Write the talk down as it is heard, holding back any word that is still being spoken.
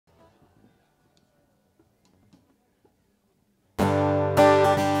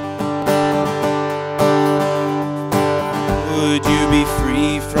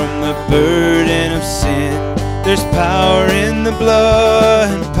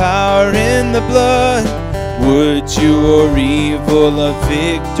blood, power in the blood. Would you or evil a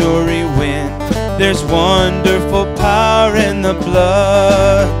victory win? There's wonderful power in the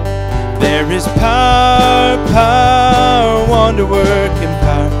blood. There is power, power, wonder-working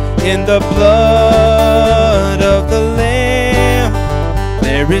power in the blood of the Lamb.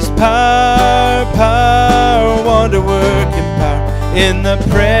 There is power, power, wonder-working power in the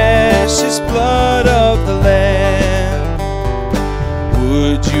precious blood of the Lamb.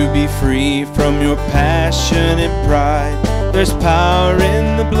 Would you be free from your passion and pride? There's power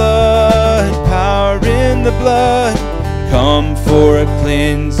in the blood, power in the blood. Come for a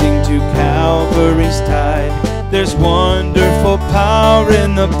cleansing to Calvary's tide. There's wonderful power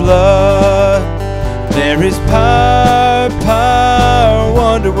in the blood. There is power, power,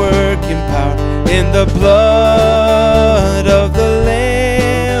 wonder-working power in the blood of the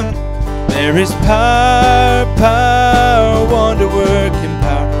Lamb. There is power, power, wonder-working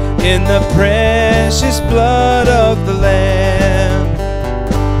power in the precious blood of the Lamb.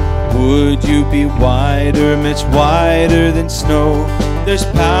 Would you be whiter, much whiter than snow? There's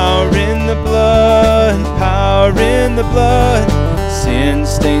power in the blood, power in the blood. Sin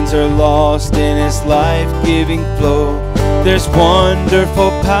stains are lost in His life-giving flow. There's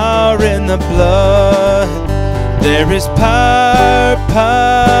wonderful power in the blood. There is power,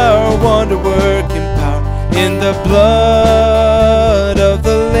 power, wonder-working power in the blood of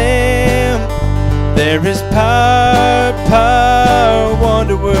the Lamb. There is power, power,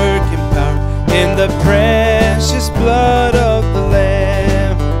 wonder-working power in the precious blood of the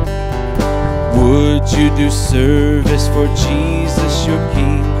Lamb. Would you do service for Jesus your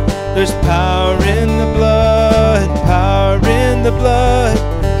King? There's power in the blood, power in the blood.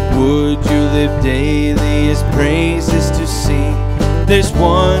 Would you live daily His praises to sing? There's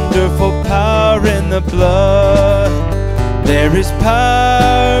wonderful power in the blood. There is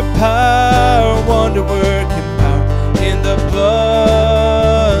power, power, wonder-working power in the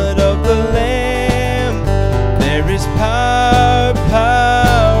blood of the Lamb. There is power,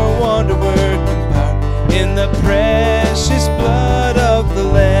 power, wonder-working power in the precious blood of the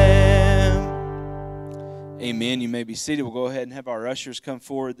Lamb. Amen. You may be seated. We'll go ahead and have our ushers come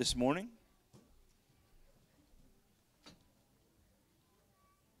forward this morning.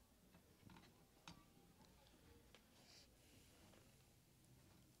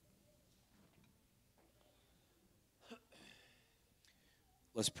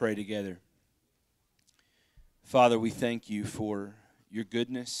 Let's pray together. Father, we thank you for your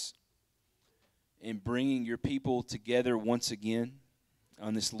goodness in bringing your people together once again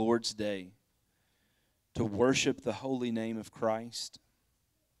on this Lord's Day to worship the holy name of Christ,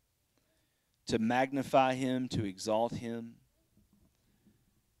 to magnify Him, to exalt Him.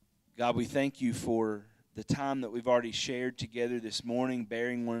 God, we thank you for the time that we've already shared together this morning,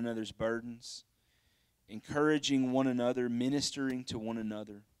 bearing one another's burdens, encouraging one another, ministering to one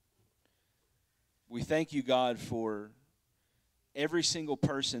another. We thank you, God, for every single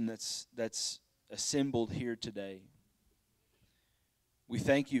person that's assembled here today. We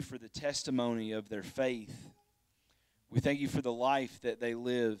thank you for the testimony of their faith. We thank you for the life that they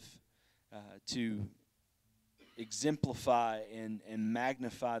live to exemplify and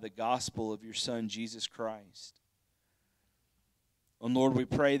magnify the gospel of your Son, Jesus Christ. And Lord, we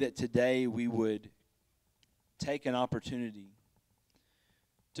pray that today we would take an opportunity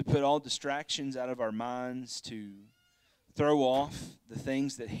to put all distractions out of our minds, to throw off the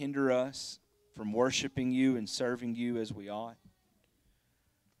things that hinder us from worshiping you and serving you as we ought.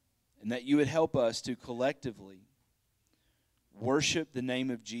 And that you would help us to collectively worship the name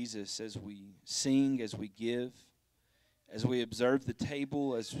of Jesus as we sing, as we give, as we observe the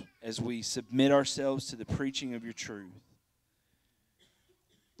table, as we submit ourselves to the preaching of your truth.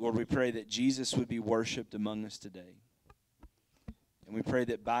 Lord, we pray that Jesus would be worshiped among us today. And we pray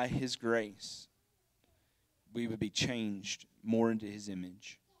that by His grace, we would be changed more into His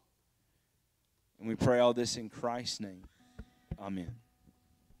image. And we pray all this in Christ's name. Amen.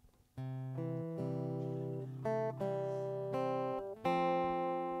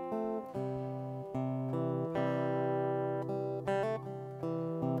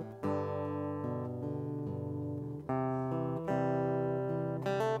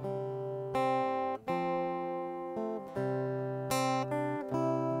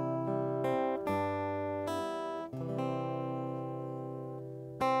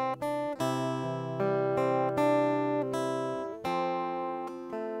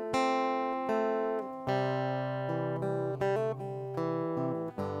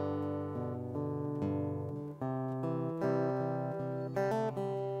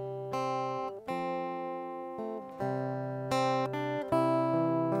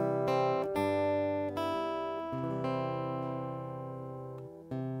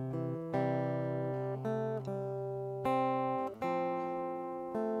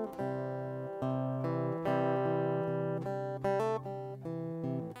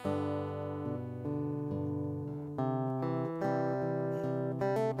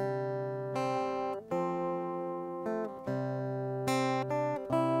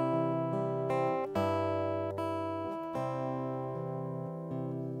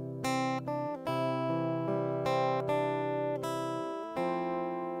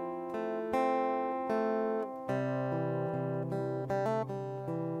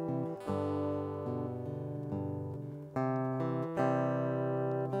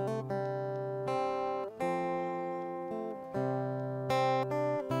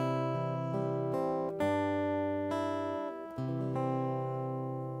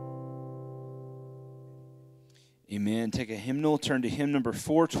 Amen. Take a hymnal, turn to hymn number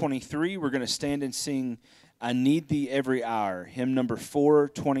 423. We're going to stand and sing I Need Thee Every Hour. Hymn number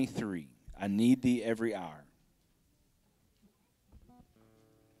 423. I Need Thee Every Hour.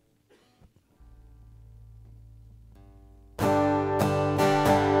 I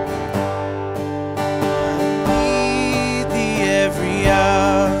need Thee every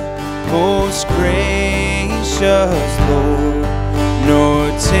hour, most gracious Lord. No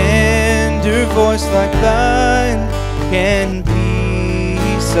tender voice like thine can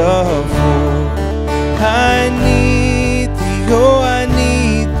peace afford. I need Thee, oh, I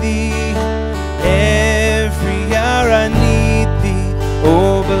need Thee. Every hour I need Thee.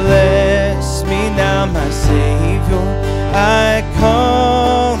 Oh, bless me now, my Savior. I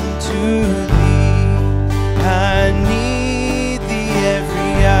come to Thee. I need Thee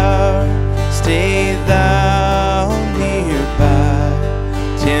every hour. Stay Thou nearby.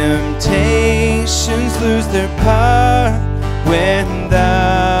 Temptations lose their power when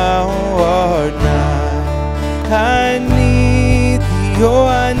Thou art nigh. I need Thee, oh,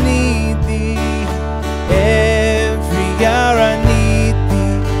 I need Thee. Every hour I need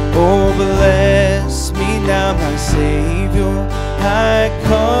Thee. Oh, bless me now, my Savior. I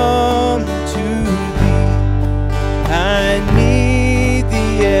come to Thee. I need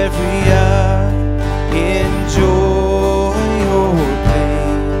Thee every hour. In joy or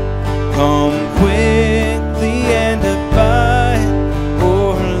pain, come quickly and abide,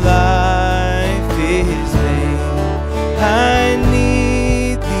 or life is vain. I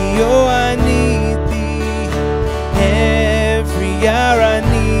need Thee, oh, I need Thee. Every hour I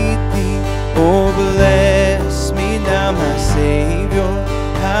need Thee. Oh, bless me now, my Savior.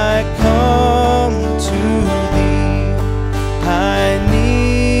 I come to Thee. I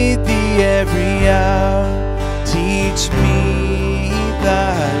need Thee every hour. Teach me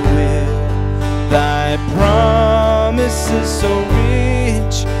Thy will. Thy promises so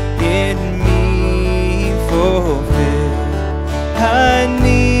rich in me fulfill. I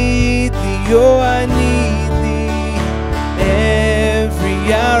need Thee, oh, I need Thee.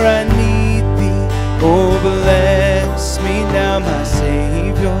 Every hour I need Thee. Oh, bless me now, my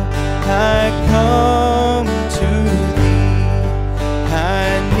Savior. I come to Thee. I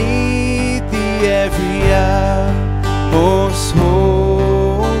need Thee every hour. Most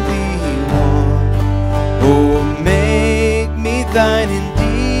Holy One, oh, make me Thine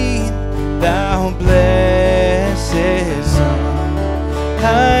indeed, Thou blessed Son.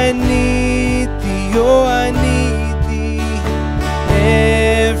 I need Thee, oh, I need Thee.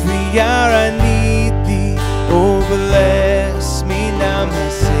 Every hour I need Thee. Oh, bless me now, my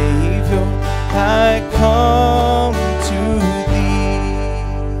Savior. I come to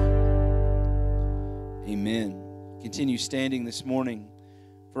Thee. Amen. Continue standing this morning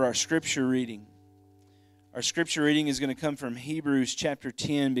for our scripture reading. Our scripture reading is going to come from Hebrews chapter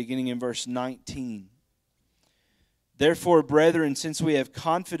 10, beginning in verse 19. Therefore, brethren, since we have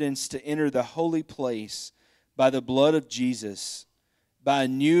confidence to enter the holy place by the blood of Jesus, by a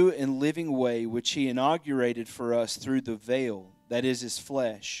new and living way which He inaugurated for us through the veil, that is His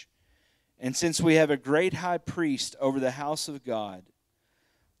flesh, and since we have a great high priest over the house of God,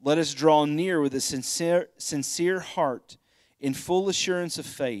 let us draw near with a sincere heart in full assurance of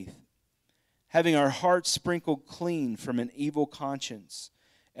faith, having our hearts sprinkled clean from an evil conscience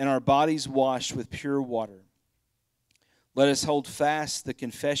and our bodies washed with pure water. Let us hold fast the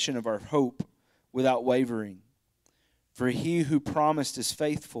confession of our hope without wavering, for He who promised is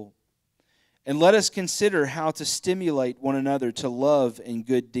faithful. And let us consider how to stimulate one another to love and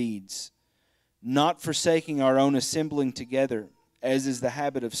good deeds, not forsaking our own assembling together, as is the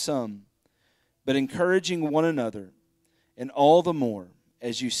habit of some, but encouraging one another, and all the more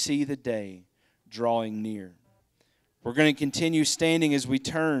as you see the day drawing near. We're going to continue standing as we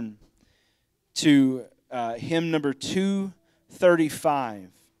turn to hymn number 235.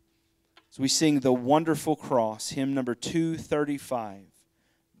 As we sing The Wonderful Cross, hymn number 235,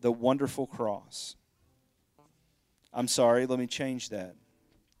 The Wonderful Cross. I'm sorry, let me change that.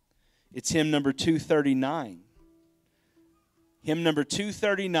 It's hymn number 239. Hymn number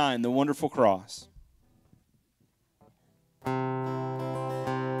 239, The Wonderful Cross.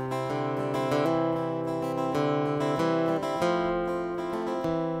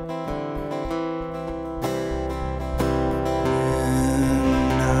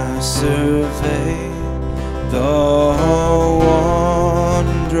 And I survey the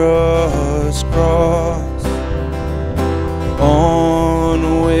wondrous cross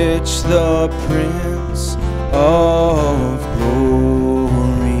on which the Prince of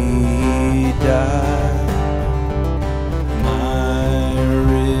glory died. My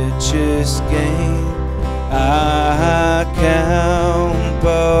richest gain I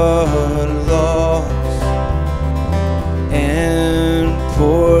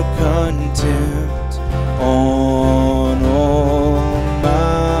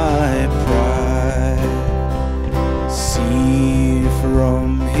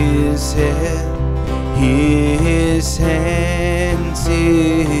His head, His hands,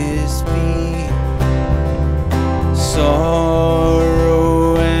 His feet.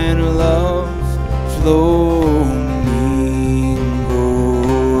 Sorrow and love flow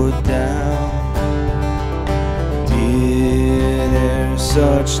mingled down. Did there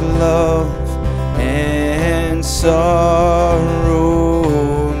such love and sorrow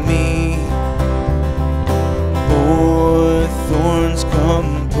meet? O'er thorns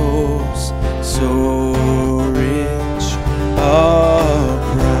compose so rich a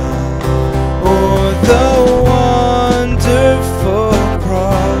crown. Oh, the wonderful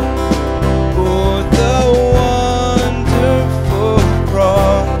cross. Oh, the wonderful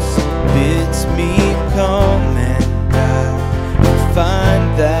cross bids me come and die and find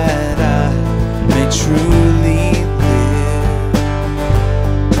that I may truly live.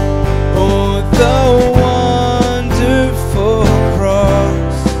 Oh, the wonderful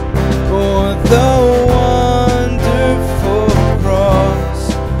cross. Oh, the wonderful cross.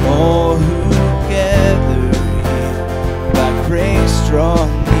 All who gather here by grace draw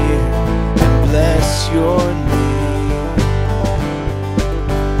near and bless your name.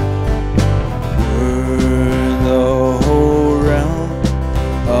 Were the whole realm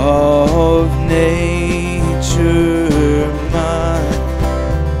of nature mine,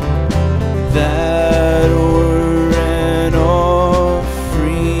 that were an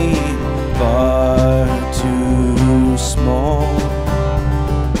offering far too small.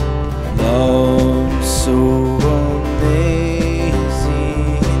 Love so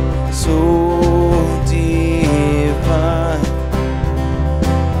amazing, so divine,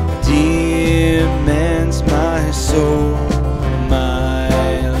 demands my soul, my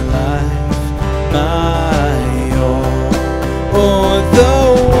life, my all. Oh, the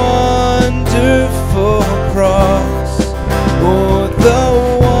wonderful cross. Oh, the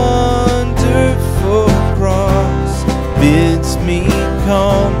wonderful cross bids me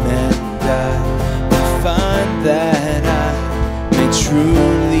come and die and find that I may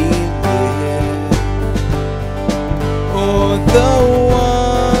truly live. Oh, the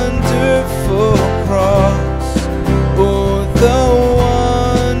wonderful cross. Oh, the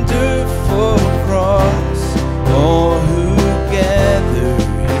wonderful cross. All who gather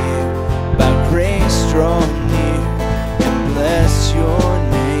here by grace draw near and bless your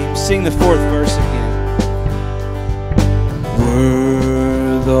name. Sing the fourth verse again.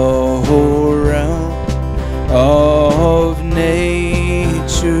 Were the whole realm of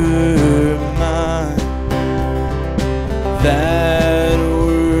nature mine, that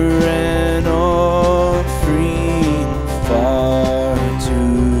were an offering far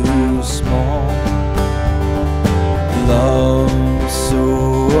too small. Love so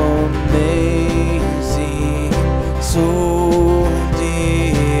amazing, so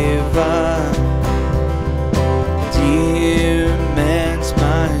divine, demands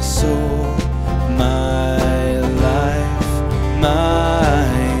my soul, my life,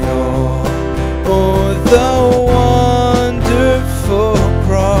 my all. Oh, the wonderful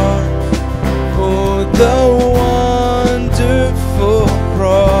cross. Oh, the wonderful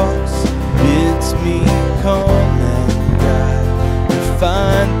cross bids me come and die and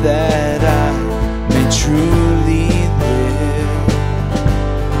find that I may truly live.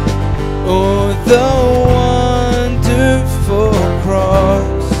 Oh, the wonderful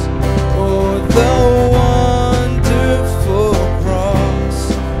cross. Oh, the wonderful cross.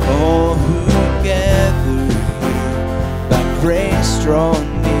 All who gather here by grace draw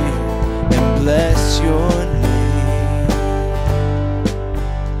near and bless your name.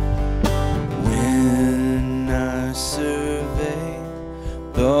 When I survey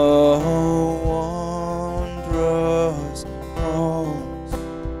the wondrous cross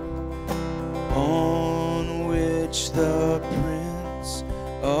on which the Prince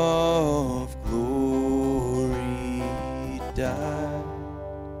of Glory died,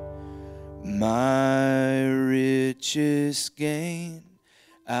 my richest gain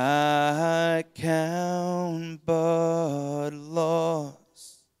I count but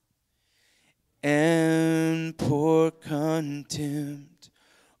loss, and pour contempt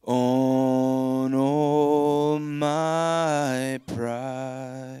on all my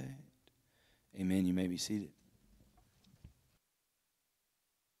pride. Amen. You may be seated.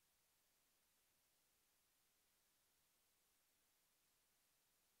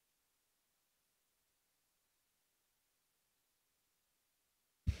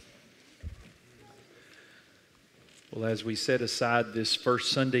 Well, as we set aside this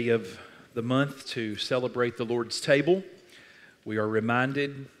first Sunday of the month to celebrate the Lord's table, we are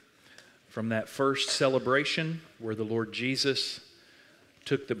reminded from that first celebration where the Lord Jesus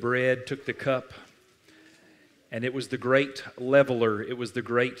took the bread, took the cup, and it was the great leveler, it was the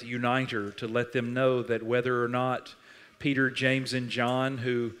great uniter to let them know that whether or not Peter, James, and John,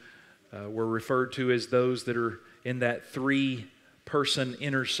 who were referred to as those that are in that three-person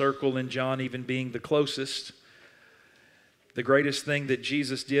inner circle, and John even being the closest, the greatest thing that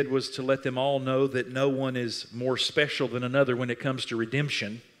Jesus did was to let them all know that no one is more special than another when it comes to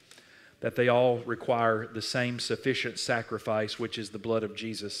redemption, that they all require the same sufficient sacrifice, which is the blood of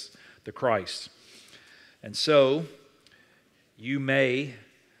Jesus the Christ. And so, you may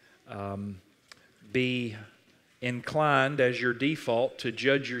be inclined as your default to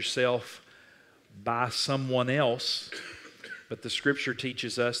judge yourself by someone else, but the Scripture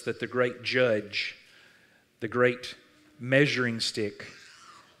teaches us that the great judge, the great measuring stick,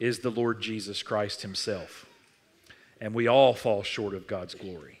 is the Lord Jesus Christ Himself. And we all fall short of God's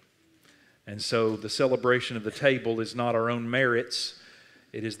glory. And so the celebration of the table is not our own merits.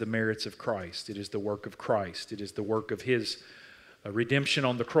 It is the merits of Christ. It is the work of Christ. It is the work of His redemption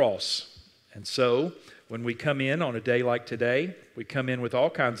on the cross. And so when we come in on a day like today, we come in with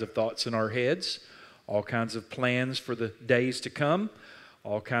all kinds of thoughts in our heads, all kinds of plans for the days to come,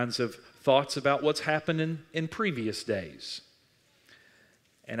 all kinds of thoughts about what's happened in previous days.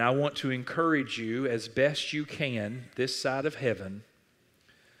 And I want to encourage you as best you can this side of heaven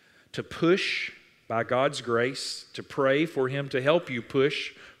to push by God's grace, to pray for Him to help you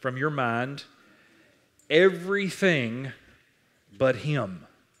push from your mind everything but Him.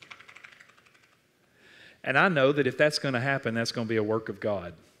 And I know that if that's going to happen, that's going to be a work of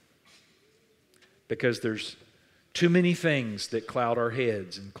God. Because there's too many things that cloud our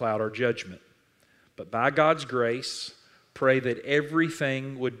heads and cloud our judgment. But by God's grace, pray that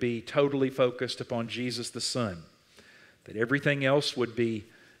everything would be totally focused upon Jesus the Son. That everything else would be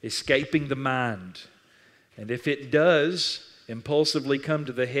escaping the mind. And if it does impulsively come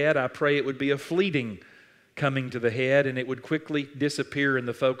to the head, I pray it would be a fleeting coming to the head, and it would quickly disappear, and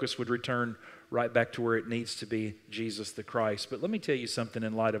the focus would return right back to where it needs to be, Jesus the Christ. But let me tell you something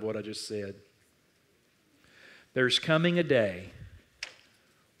in light of what I just said. There's coming a day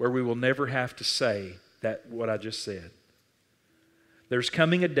where we will never have to say that what I just said. There's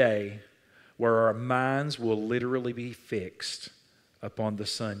coming a day where our minds will literally be fixed upon the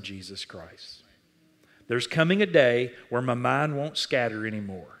Son, Jesus Christ. There's coming a day where my mind won't scatter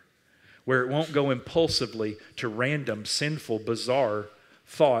anymore, where it won't go impulsively to random, sinful, bizarre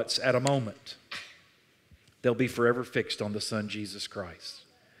thoughts at a moment. They'll be forever fixed on the Son, Jesus Christ.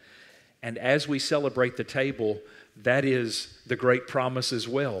 And as we celebrate the table, that is the great promise as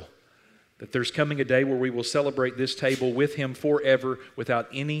well, that there's coming a day where we will celebrate this table with Him forever without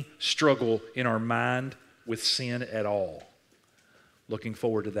any struggle in our mind with sin at all. Looking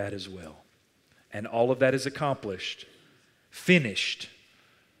forward to that as well. And all of that is accomplished, finished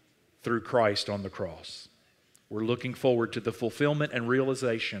through Christ on the cross. We're looking forward to the fulfillment and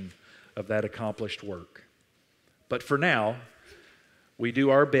realization of that accomplished work. But for now, we do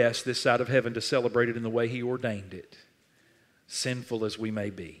our best this side of heaven to celebrate it in the way He ordained it, sinful as we may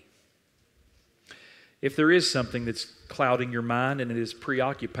be. If there is something that's clouding your mind and it has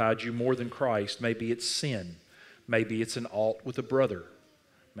preoccupied you more than Christ, maybe it's sin. Maybe it's an alt with a brother.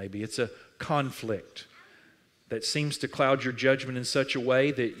 Maybe it's a conflict that seems to cloud your judgment in such a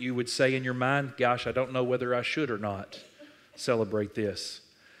way that you would say in your mind, gosh, I don't know whether I should or not celebrate this.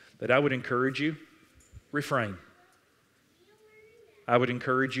 That I would encourage you, refrain. I would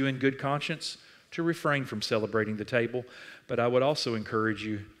encourage you in good conscience to refrain from celebrating the table, but I would also encourage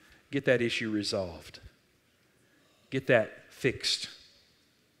you, get that issue resolved. Get that fixed.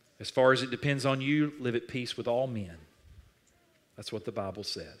 As far as it depends on you, live at peace with all men. That's what the Bible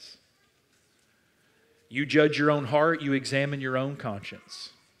says. You judge your own heart, you examine your own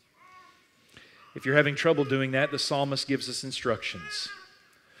conscience. If you're having trouble doing that, the psalmist gives us instructions.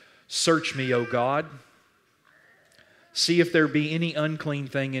 Search me, O God. See if there be any unclean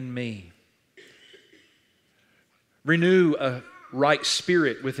thing in me. Renew a right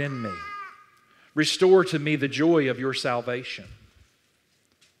spirit within me. Restore to me the joy of your salvation.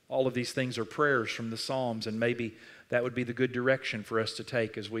 All of these things are prayers from the Psalms, and maybe that would be the good direction for us to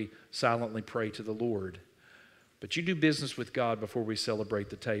take as we silently pray to the Lord. But you do business with God before we celebrate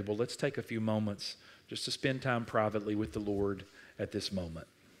the table. Let's take a few moments just to spend time privately with the Lord at this moment.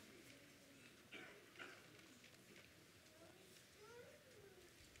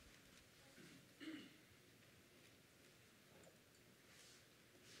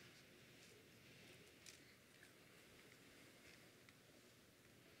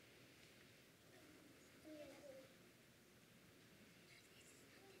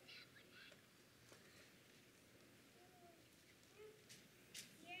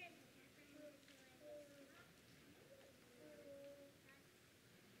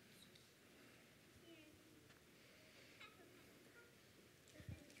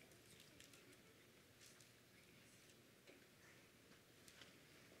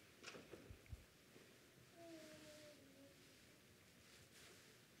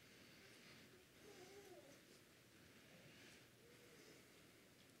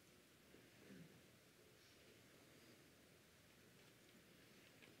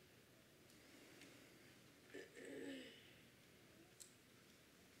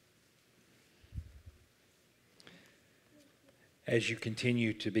 As you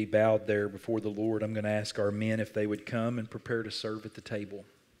continue to be bowed there before the Lord, I'm going to ask our men if they would come and prepare to serve at the table.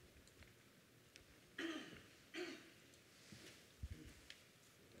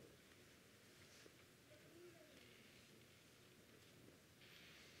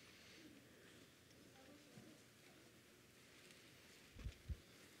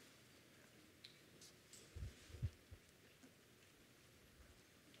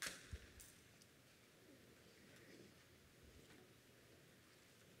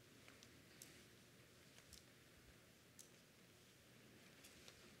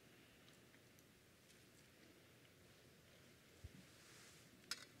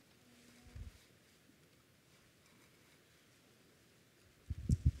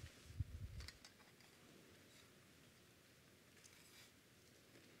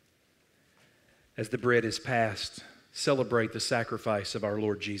 As the bread is passed, celebrate the sacrifice of our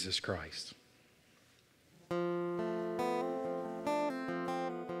Lord Jesus Christ.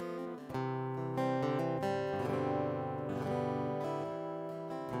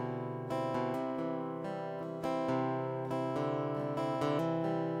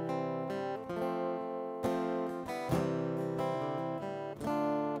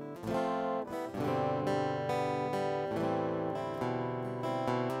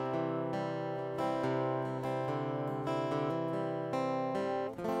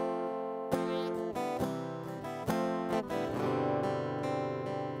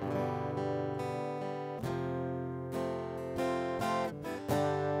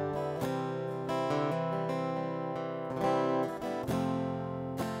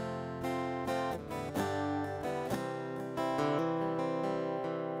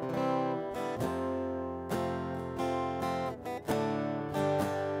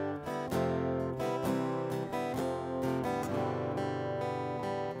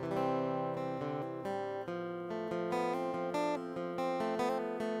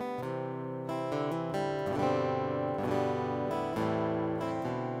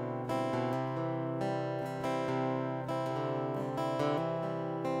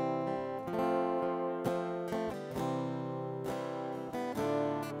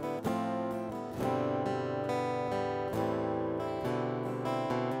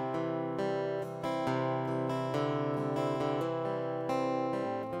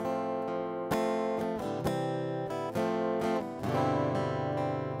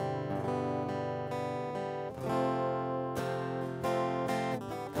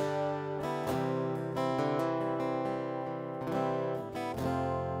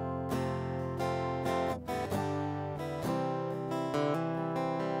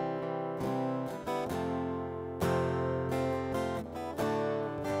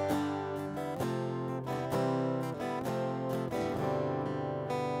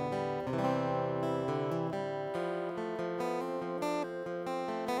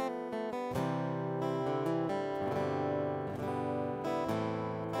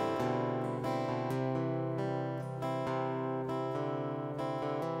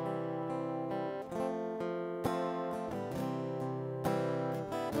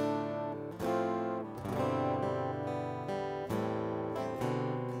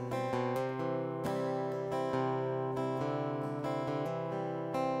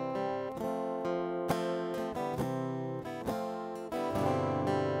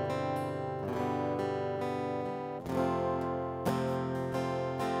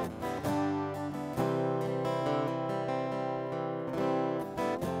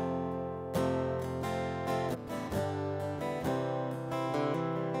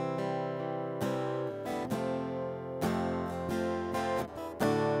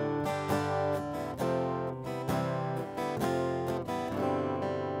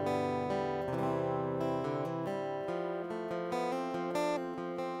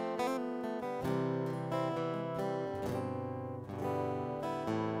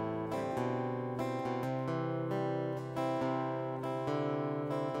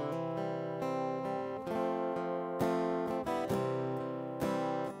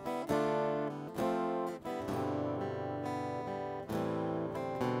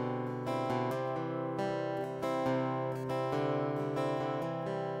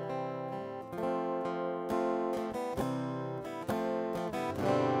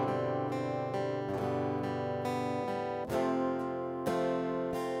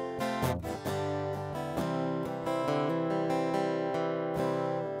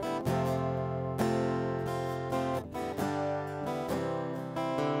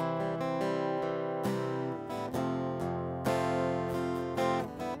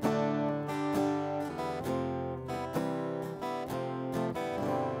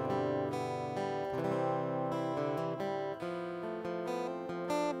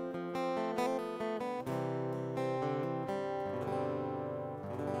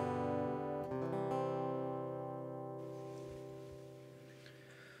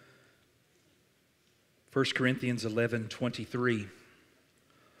 1 Corinthians 11:23.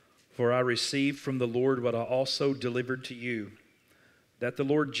 For I received from the Lord what I also delivered to you, that the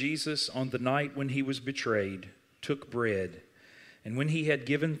Lord Jesus, on the night when he was betrayed, took bread, and when he had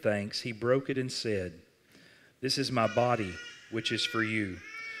given thanks, he broke it and said, "This is my body, which is for you.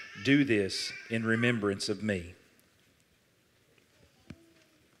 Do this in remembrance of me."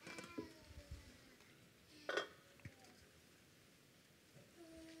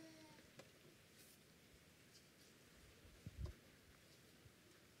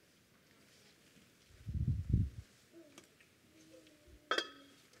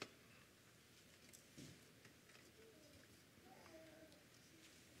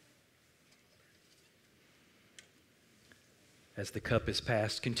 As the cup is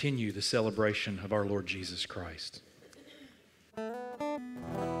passed, continue the celebration of our Lord Jesus Christ.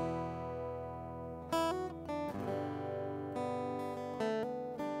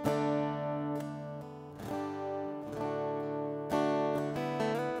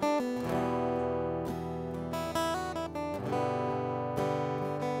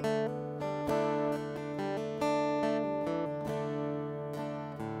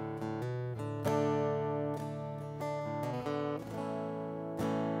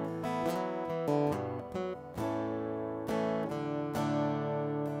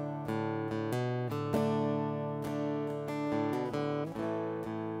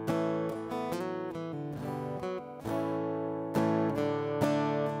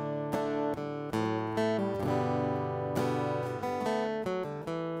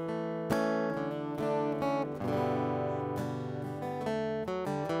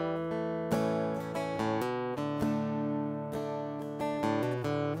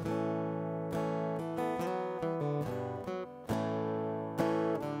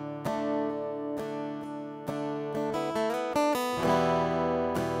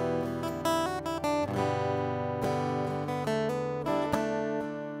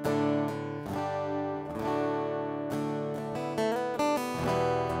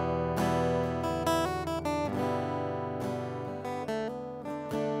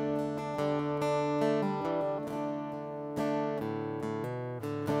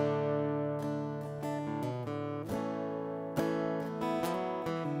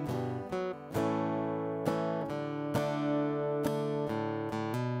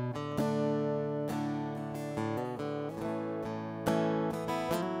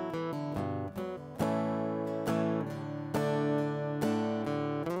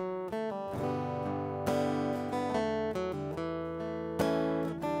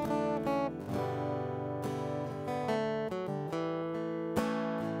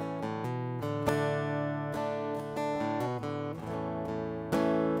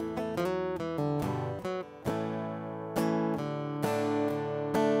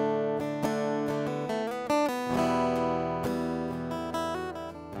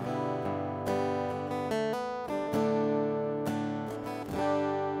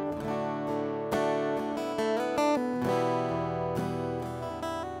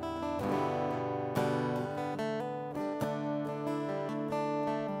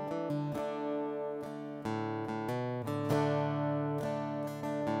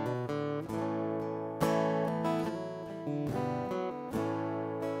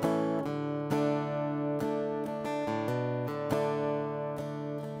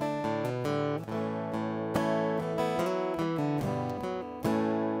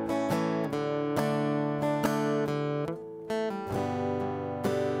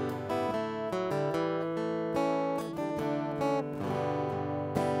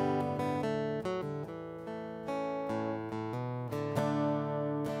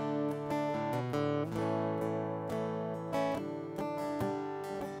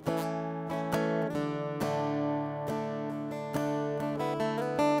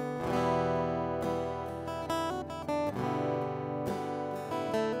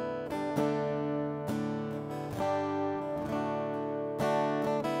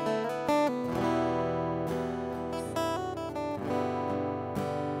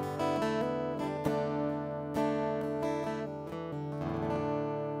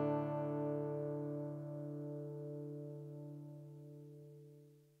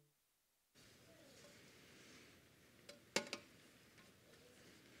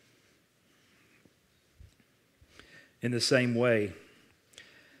 In the same way,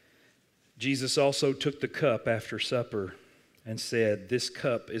 Jesus also took the cup after supper and said, "This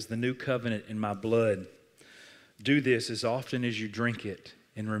cup is the new covenant in my blood. Do this as often as you drink it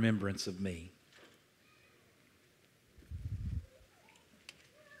in remembrance of me."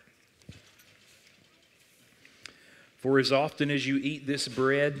 For as often as you eat this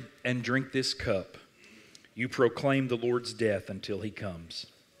bread and drink this cup, You proclaim the Lord's death until He comes.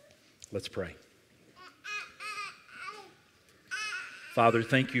 Let's pray. Father,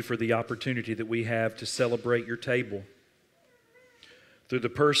 thank You for the opportunity that we have to celebrate Your table. Through the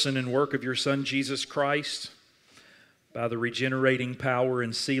person and work of Your Son, Jesus Christ, by the regenerating power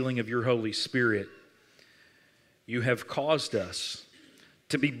and sealing of Your Holy Spirit, You have caused us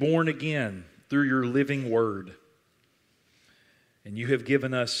to be born again through Your living Word. And You have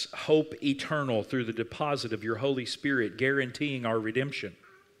given us hope eternal through the deposit of Your Holy Spirit, guaranteeing our redemption.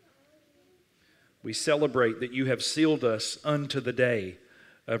 We celebrate that You have sealed us unto the day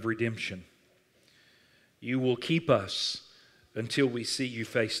of redemption. You will keep us until we see You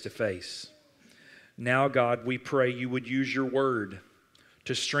face to face. Now, God, we pray You would use Your Word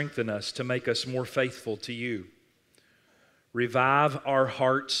to strengthen us, to make us more faithful to You. Revive our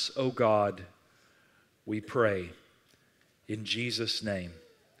hearts, O God, we pray. In Jesus' name,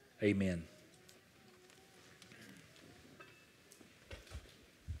 amen.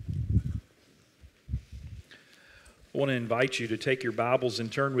 I want to invite you to take your Bibles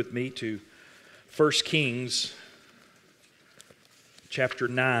and turn with me to 1 Kings chapter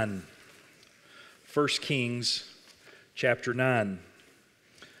 9. 1 Kings chapter 9.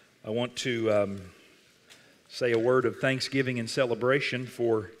 I want to say a word of thanksgiving and celebration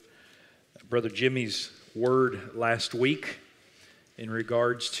for Brother Jimmy's word last week in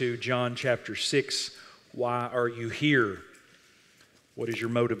regards to John chapter 6. Why are you here? What is your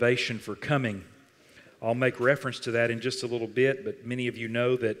motivation for coming? I'll make reference to that in just a little bit, but many of you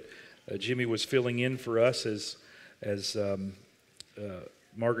know that Jimmy was filling in for us as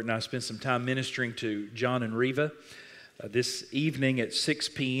Margaret and I spent some time ministering to John and Reva. This evening at 6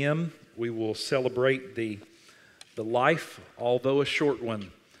 p.m., we will celebrate the life, although a short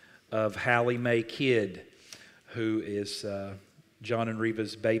one, of Hallie Mae Kidd, who is John and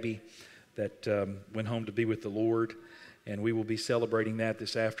Reva's baby that went home to be with the Lord. And we will be celebrating that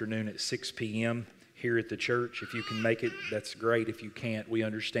this afternoon at 6 p.m. here at the church. If you can make it, that's great. If you can't, we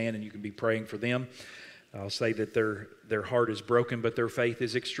understand, and you can be praying for them. I'll say that their heart is broken, but their faith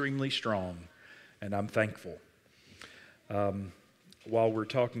is extremely strong, and I'm thankful. While we're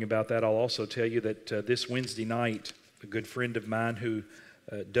talking about that, I'll also tell you that this Wednesday night, a good friend of mine,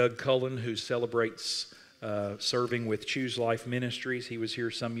 Doug Cullen, who celebrates serving with Choose Life Ministries, he was here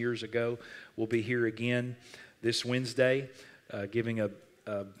some years ago, will be here again this Wednesday, giving a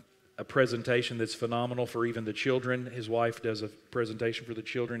presentation that's phenomenal for even the children. His wife does a presentation for the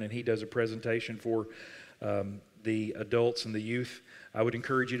children, and he does a presentation for the adults and the youth. I would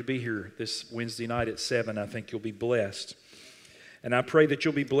encourage you to be here this Wednesday night at 7. I think you'll be blessed. And I pray that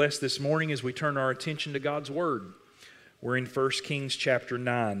you'll be blessed this morning as we turn our attention to God's Word. We're in 1 Kings chapter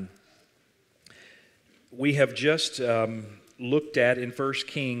 9. We have just looked at in 1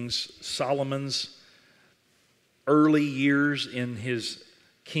 Kings Solomon's early years in his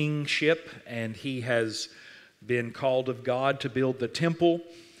kingship, and he has been called of God to build the temple,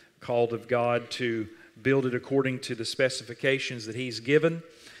 called of God to build it according to the specifications that He's given.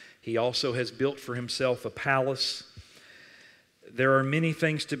 He also has built for himself a palace. There are many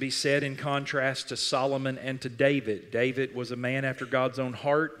things to be said in contrast to Solomon and to David. David was a man after God's own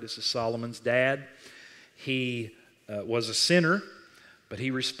heart. This is Solomon's dad. He was a sinner, but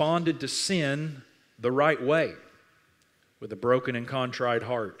he responded to sin the right way, with a broken and contrite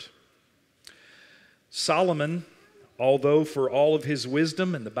heart. Solomon, although for all of his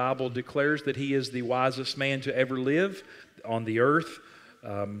wisdom, and the Bible declares that he is the wisest man to ever live on the earth,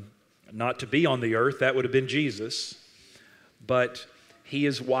 not to be on the earth, that would have been Jesus, but he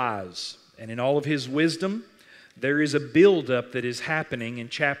is wise. And in all of his wisdom, there is a buildup that is happening in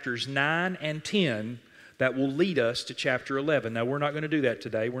chapters 9 and 10 that will lead us to chapter 11. Now, we're not going to do that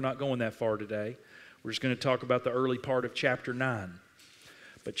today. We're not going that far today. We're just going to talk about the early part of chapter 9.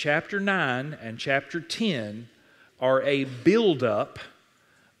 But chapter 9 and chapter 10 are a buildup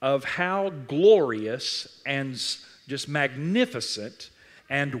of how glorious and just magnificent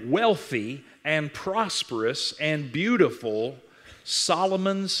and wealthy and prosperous and beautiful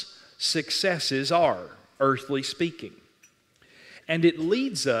Solomon's successes are, earthly speaking. And it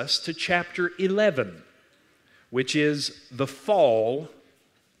leads us to chapter 11, which is the fall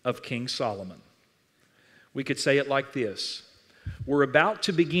of King Solomon. We could say it like this. We're about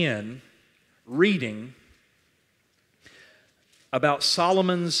to begin reading about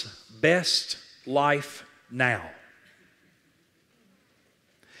Solomon's best life now.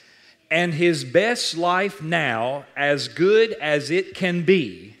 And his best life now, as good as it can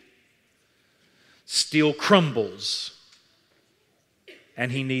be, still crumbles.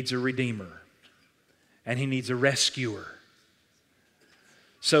 And he needs a redeemer. And he needs a rescuer.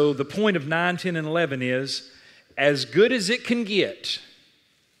 So the point of 9, 10, and 11 is, as good as it can get,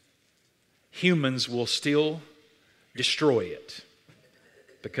 humans will still destroy it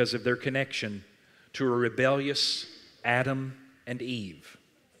because of their connection to a rebellious Adam and Eve.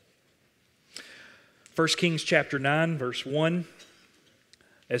 1 Kings chapter 9, verse 1.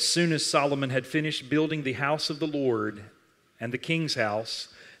 As soon as Solomon had finished building the house of the Lord and the king's house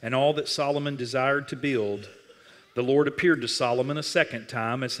and all that Solomon desired to build, the Lord appeared to Solomon a second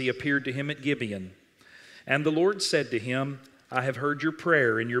time as he appeared to him at Gibeon. And the Lord said to him, I have heard your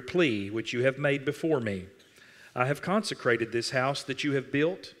prayer and your plea which you have made before me. I have consecrated this house that you have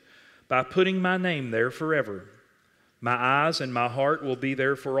built by putting my name there forever. My eyes and my heart will be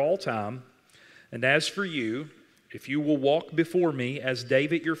there for all time. And as for you, if you will walk before me as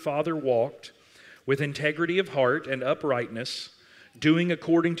David your father walked, with integrity of heart and uprightness, doing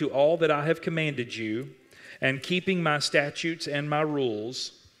according to all that I have commanded you, and keeping my statutes and my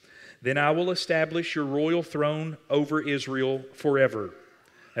rules, then I will establish your royal throne over Israel forever,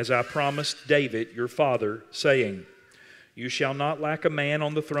 as I promised David your father, saying, You shall not lack a man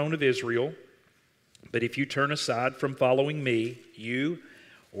on the throne of Israel, but if you turn aside from following me, you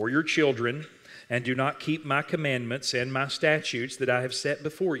or your children, and do not keep my commandments and my statutes that I have set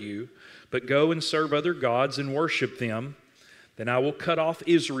before you, but go and serve other gods and worship them, then I will cut off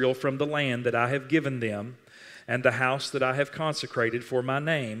Israel from the land that I have given them, and the house that I have consecrated for my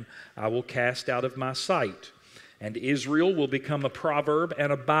name I will cast out of my sight. And Israel will become a proverb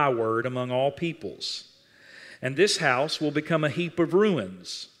and a byword among all peoples. And this house will become a heap of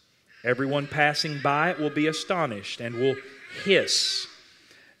ruins. Everyone passing by it will be astonished and will hiss.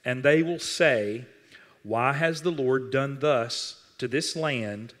 And they will say, Why has the Lord done thus to this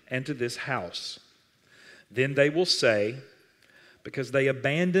land and to this house? Then they will say, Because they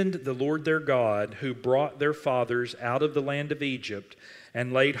abandoned the Lord their God, who brought their fathers out of the land of Egypt,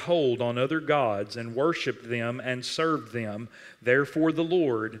 and laid hold on other gods, and worshipped them and served them. Therefore the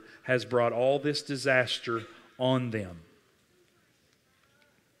Lord has brought all this disaster on them.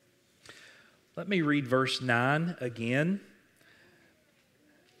 Let me read verse 9 again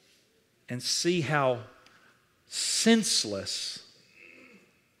and see how senseless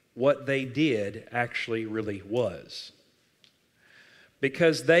what they did actually really was.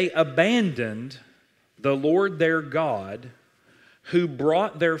 Because they abandoned the Lord their God, who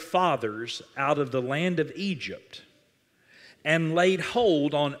brought their fathers out of the land of Egypt, and laid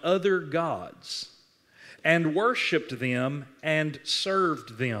hold on other gods, and worshiped them and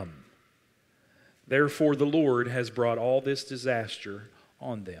served them. Therefore the Lord has brought all this disaster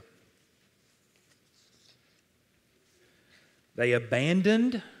on them. They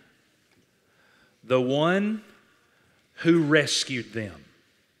abandoned the one who rescued them.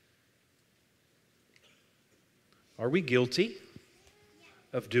 Are we guilty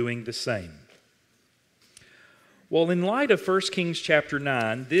of doing the same? Well, in light of 1 Kings chapter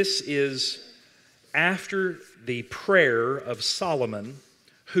 9, this is after the prayer of Solomon,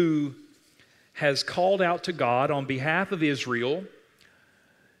 who has called out to God on behalf of Israel,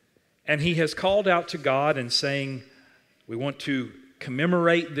 and he has called out to God and saying, we want to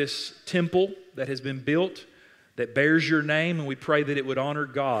commemorate this temple that has been built that bears your name, and we pray that it would honor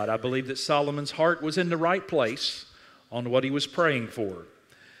God. I believe that Solomon's heart was in the right place on what he was praying for.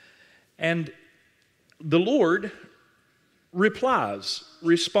 And the Lord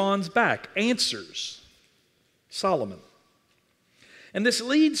responds back, answers Solomon. And this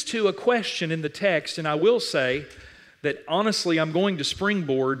leads to a question in the text, and I will say that honestly I'm going to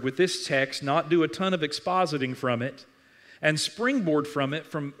springboard with this text, not do a ton of expositing from it, and springboard from it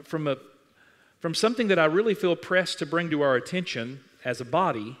from something that I really feel pressed to bring to our attention as a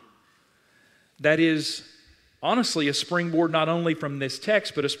body, that is honestly a springboard not only from this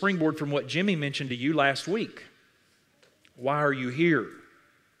text, but a springboard from what Jimmy mentioned to you last week. Why are you here?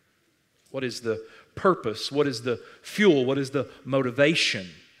 What is the purpose? What is the fuel? What is the motivation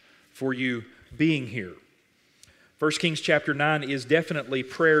for you being here? 1 Kings chapter 9 is definitely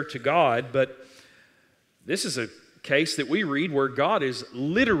prayer to God, but this is a case that we read where God is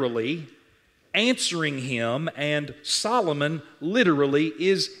literally answering him, and Solomon literally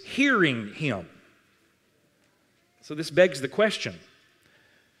is hearing him. So this begs the question,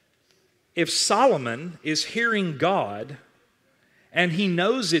 if Solomon is hearing God and he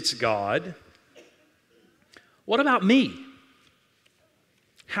knows it's God, what about me?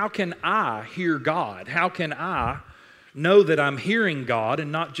 How can I hear God? How can I know that I'm hearing God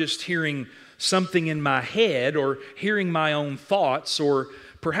and not just hearing something in my head or hearing my own thoughts or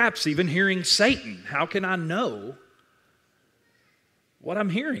perhaps even hearing Satan? How can I know what I'm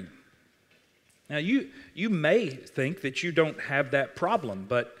hearing? Now, you may think that you don't have that problem,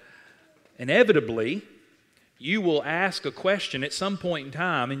 but inevitably, you will ask a question at some point in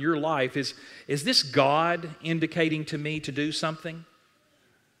time in your life, is this God indicating to me to do something?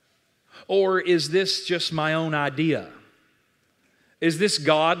 Or is this just my own idea? Is this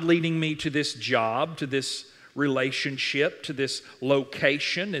God leading me to this job, to this relationship, to this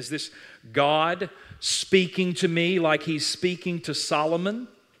location? Is this God speaking to me like He's speaking to Solomon?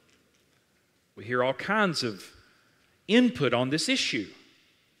 We hear all kinds of input on this issue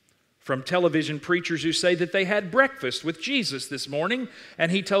from television preachers who say that they had breakfast with Jesus this morning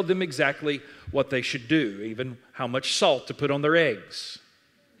and He told them exactly what they should do, even how much salt to put on their eggs.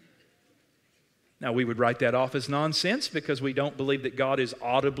 Now, we would write that off as nonsense because we don't believe that God is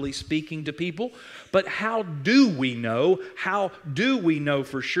audibly speaking to people. But how do we know? How do we know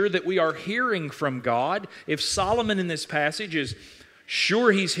for sure that we are hearing from God? If Solomon in this passage is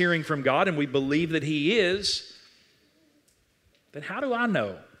sure he's hearing from God, and we believe that he is, then how do I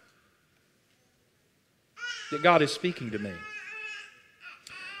know that God is speaking to me?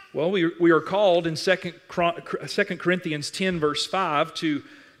 Well, we are called in 2 Corinthians 10, verse 5, to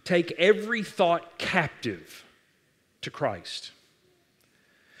take every thought captive to Christ.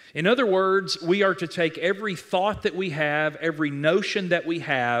 In other words, we are to take every thought that we have, every notion that we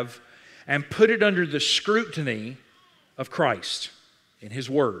have, and put it under the scrutiny of Christ in His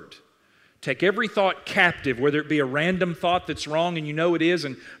Word. Take every thought captive, whether it be a random thought that's wrong and you know it is,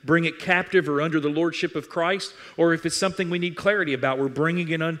 and bring it captive or under the lordship of Christ, or if it's something we need clarity about, we're bringing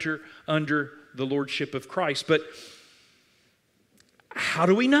it under the lordship of Christ. But how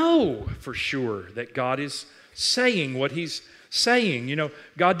do we know for sure that God is saying what He's saying? You know,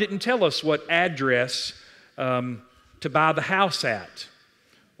 God didn't tell us what address to buy the house at,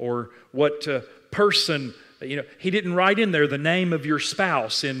 or what person. You know, He didn't write in there the name of your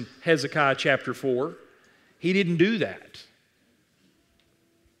spouse in Hezekiah chapter 4. He didn't do that.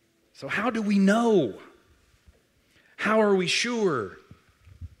 So how do we know? How are we sure?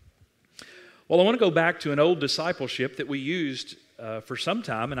 Well, I want to go back to an old discipleship that we used for some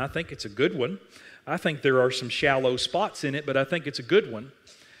time, and I think it's a good one. I think there are some shallow spots in it, but I think it's a good one.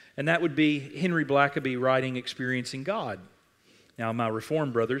 And that would be Henry Blackaby writing Experiencing God. Now, my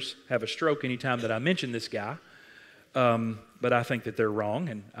Reformed brothers have a stroke anytime that I mention this guy, but I think that they're wrong,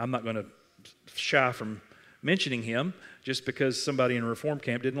 and I'm not going to shy from mentioning him just because somebody in a Reformed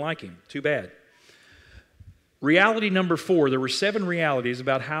camp didn't like him. Too bad. Reality number 4, there were 7 realities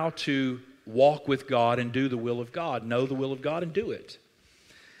about how to walk with God and do the will of God, know the will of God and do it.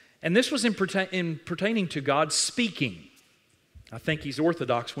 And this was in pertaining to God speaking. I think he's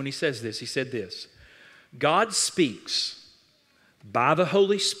orthodox when he says this. He said this: God speaks by the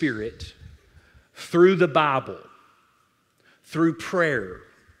Holy Spirit through the Bible, through prayer,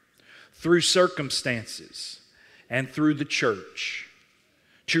 through circumstances, and through the church,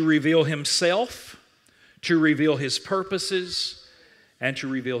 to reveal Himself, to reveal His purposes, and to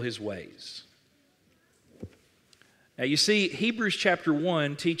reveal His ways. Now you see, Hebrews chapter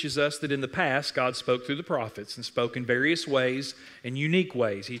 1 teaches us that in the past God spoke through the prophets and spoke in various ways, in unique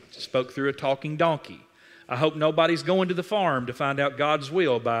ways. He spoke through a talking donkey. I hope nobody's going to the farm to find out God's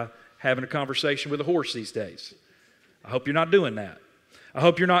will by having a conversation with a horse these days. I hope you're not doing that. I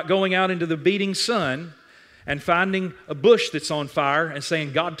hope you're not going out into the beating sun and finding a bush that's on fire and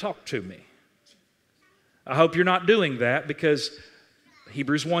saying, God, talk to me. I hope you're not doing that, because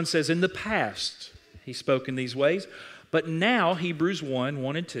Hebrews 1 says in the past He spoke in these ways, but now, Hebrews 1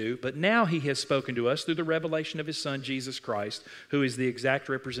 and 2, but now He has spoken to us through the revelation of His Son, Jesus Christ, who is the exact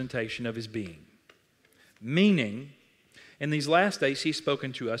representation of His being. Meaning, in these last days, He's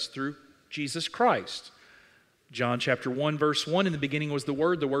spoken to us through Jesus Christ. John chapter 1, verse 1, in the beginning was the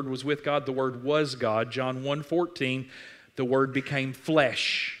Word was with God, the Word was God. John 1:14, the Word became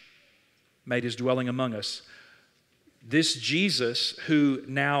flesh, made His dwelling among us. This Jesus who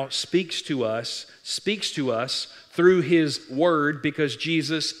now speaks to us through His Word, because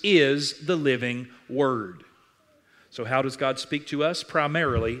Jesus is the living Word. So how does God speak to us?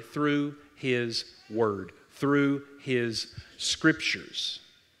 Primarily through His Word, through His Scriptures.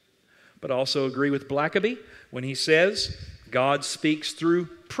 But also agree with Blackaby when he says God speaks through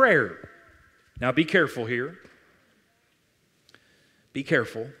prayer. Now be careful here. Be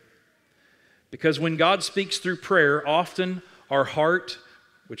careful. Because when God speaks through prayer, often our heart,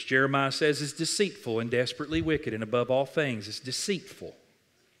 which Jeremiah says is deceitful and desperately wicked, and above all things is deceitful.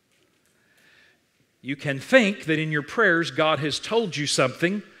 You can think that in your prayers God has told you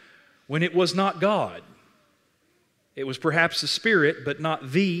something when it was not God. It was perhaps the Spirit, but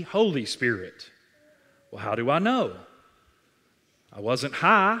not the Holy Spirit. Well, how do I know? I wasn't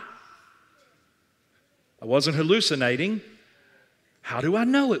high. I wasn't hallucinating. How do I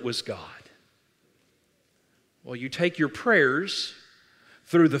know it was God? Well, you take your prayers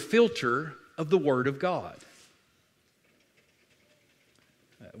through the filter of the Word of God.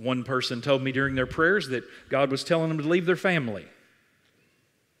 One person told me during their prayers that God was telling them to leave their family.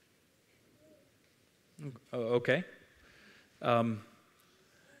 Okay. And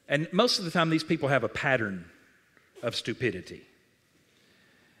most of the time these people have a pattern of stupidity.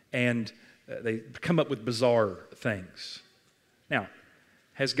 And they come up with bizarre things. Now,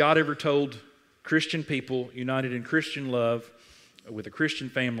 has God ever told Christian people united in Christian love with a Christian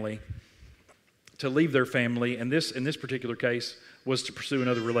family to leave their family, and this, in this particular case, was to pursue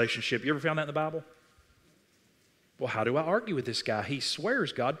another relationship? You ever found that in the Bible? Well, how do I argue with this guy? He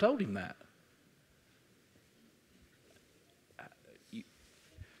swears God told him that.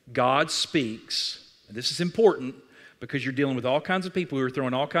 God speaks, and this is important because you're dealing with all kinds of people who are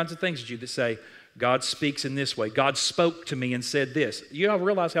throwing all kinds of things at you that say, God speaks in this way. God spoke to me and said this. You all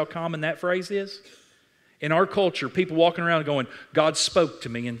realize how common that phrase is? In our culture, people walking around going, God spoke to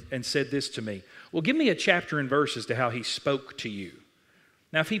me and said this to me. Well, give me a chapter and verse as to how He spoke to you.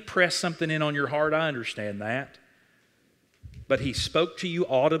 Now, if He pressed something in on your heart, I understand that. But He spoke to you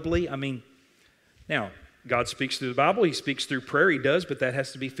audibly? Now, God speaks through the Bible. He speaks through prayer. He does, but that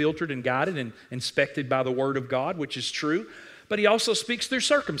has to be filtered and guided and inspected by the Word of God, which is true. But He also speaks through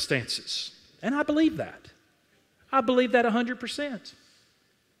circumstances. And I believe that. I believe that 100%.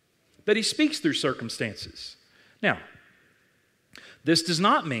 That He speaks through circumstances. Now, this does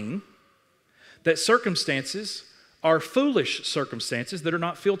not mean that circumstances are foolish circumstances that are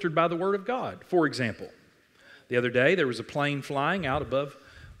not filtered by the Word of God. For example, the other day there was a plane flying out above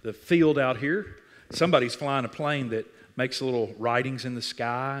the field out here. Somebody's flying a plane that makes little writings in the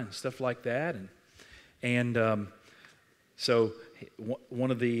sky and stuff like that. So one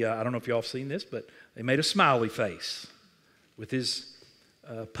of the, I don't know if y'all have seen this, but they made a smiley face with his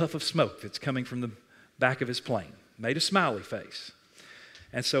puff of smoke that's coming from the back of his plane. Made a smiley face.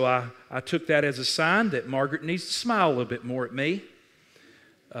 And so I took that as a sign that Margaret needs to smile a little bit more at me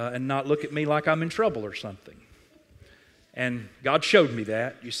and not look at me like I'm in trouble or something. And God showed me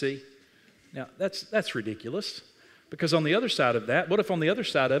that, you see. Now, that's ridiculous, because on the other side of that, what if on the other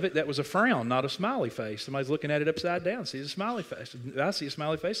side of it, that was a frown, not a smiley face? Somebody's looking at it upside down, sees a smiley face. I see a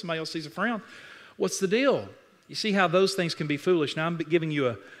smiley face, somebody else sees a frown. What's the deal? You see how those things can be foolish. Now, I'm giving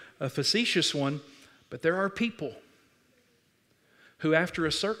you a facetious one, but there are people who, after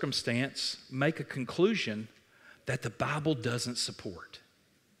a circumstance, make a conclusion that the Bible doesn't support.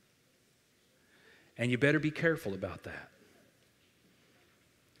 And you better be careful about that.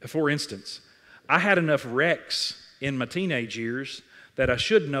 For instance, I had enough wrecks in my teenage years that I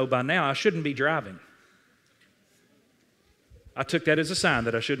should know by now I shouldn't be driving. I took that as a sign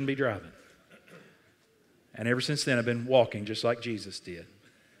that I shouldn't be driving. And ever since then, I've been walking just like Jesus did.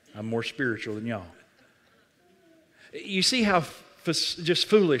 I'm more spiritual than y'all. You see how just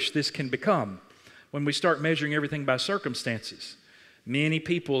foolish this can become when we start measuring everything by circumstances. Many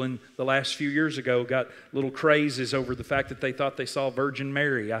people in the last few years ago got little crazes over the fact that they thought they saw Virgin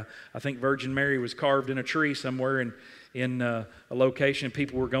Mary. I think Virgin Mary was carved in a tree somewhere in a location, and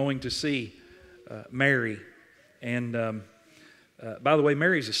people were going to see Mary. And by the way,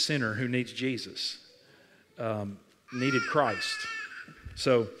 Mary's a sinner who needs Jesus, needed Christ.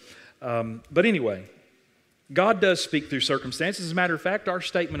 So, but anyway, God does speak through circumstances. As a matter of fact, our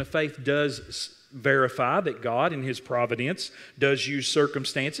statement of faith does verify that God in His providence does use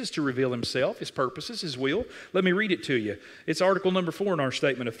circumstances to reveal Himself, His purposes, His will. Let me read it to you. It's article number 4 in our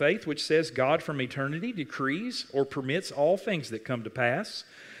statement of faith, which says, God from eternity decrees or permits all things that come to pass,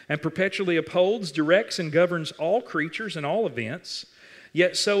 and perpetually upholds, directs, and governs all creatures and all events,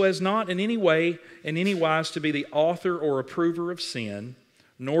 yet so as not in any way, in any wise to be the author or approver of sin,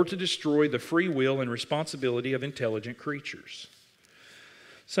 nor to destroy the free will and responsibility of intelligent creatures.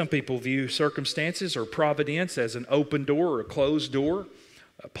 Some people view circumstances or providence as an open door or a closed door.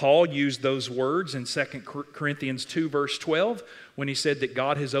 Paul used those words in 2 Corinthians 2 verse 12 when he said that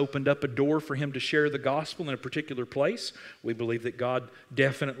God has opened up a door for him to share the gospel in a particular place. We believe that God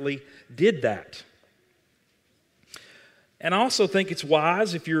definitely did that. And I also think it's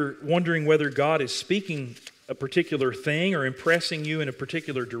wise, if you're wondering whether God is speaking a particular thing or impressing you in a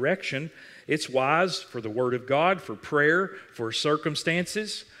particular direction, it's wise for the Word of God, for prayer, for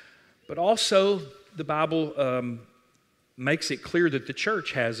circumstances. But also, the Bible makes it clear that the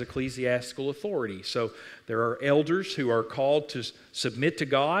church has ecclesiastical authority. So there are elders who are called to submit to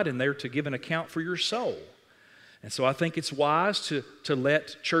God, and they're to give an account for your soul. And so I think it's wise to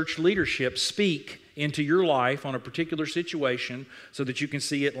let church leadership speak into your life on a particular situation so that you can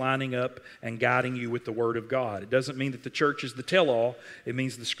see it lining up and guiding you with the Word of God. It doesn't mean that the church is the tell-all. It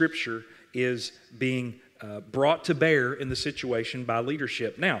means the Scripture is being brought to bear in the situation by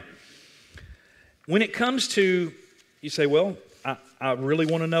leadership. Now, when it comes to, you say, well, I really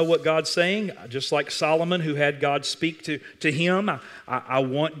want to know what God's saying. Just like Solomon, who had God speak to him, I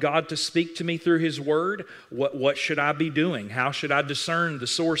want God to speak to me through His Word. What should I be doing? How should I discern the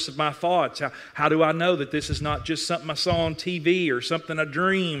source of my thoughts? How do I know that this is not just something I saw on TV or something I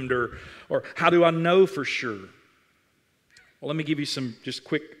dreamed? Or how do I know for sure? Well, let me give you some just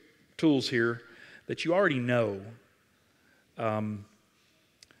quick tools here that you already know.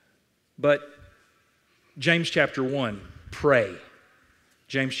 But James chapter 1, pray.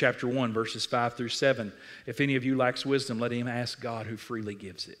 James chapter 1, verses 5 through 7. If any of you lacks wisdom, let him ask God who freely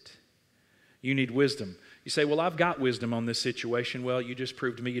gives it. You need wisdom. You say, well, I've got wisdom on this situation. Well, you just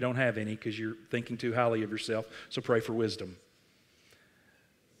proved to me you don't have any because you're thinking too highly of yourself. So pray for wisdom.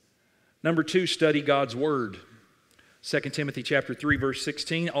 Number 2, study God's Word. 2 Timothy chapter 3, verse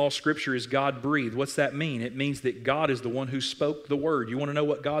 16, all Scripture is God-breathed. What's that mean? It means that God is the one who spoke the Word. You want to know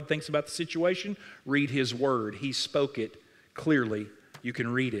what God thinks about the situation? Read His Word. He spoke it clearly. You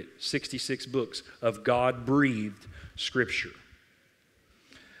can read it. 66 books of God-breathed Scripture.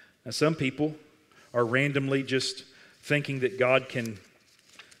 Now, some people are randomly just thinking that God can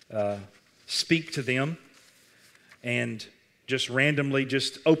speak to them and just randomly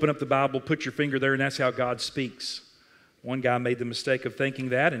just open up the Bible, put your finger there, and that's how God speaks. One guy made the mistake of thinking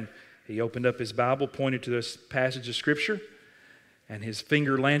that, and he opened up his Bible, pointed to this passage of Scripture, and his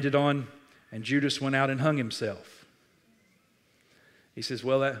finger landed on, and Judas went out and hung himself. He says,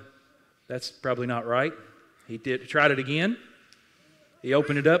 well, that's probably not right. He tried it again. He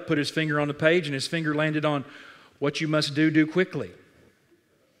opened it up, put his finger on the page, and his finger landed on what you must do quickly.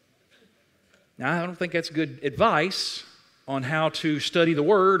 Now, I don't think that's good advice on how to study the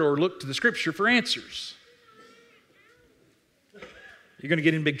Word or look to the Scripture for answers. You're going to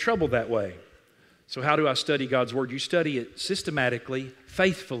get in big trouble that way. So how do I study God's Word? You study it systematically,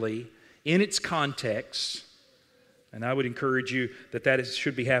 faithfully, in its context. And I would encourage you that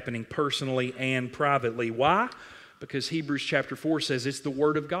should be happening personally and privately. Why? Because Hebrews chapter 4 says it's the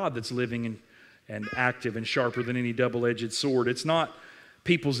Word of God that's living and active and sharper than any double-edged sword. It's not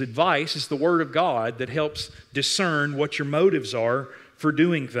people's advice. It's the Word of God that helps discern what your motives are for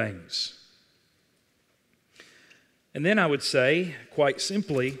doing things. And then I would say, quite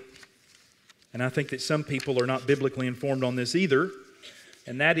simply, and I think that some people are not biblically informed on this either,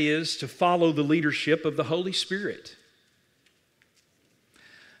 and that is to follow the leadership of the Holy Spirit.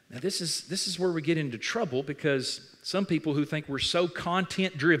 Now this is where we get into trouble, because some people who think we're so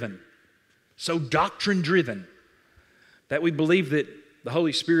content-driven, so doctrine-driven, that we believe that the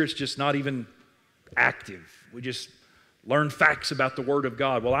Holy Spirit's just not even active. We just learn facts about the Word of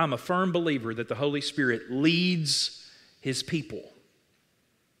God. Well, I'm a firm believer that the Holy Spirit leads His people.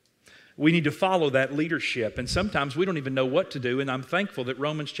 We need to follow that leadership, and sometimes we don't even know what to do, and I'm thankful that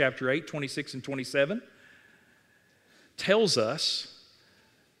Romans chapter 8, 26 and 27 tells us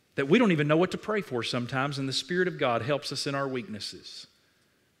that we don't even know what to pray for sometimes, and the Spirit of God helps us in our weaknesses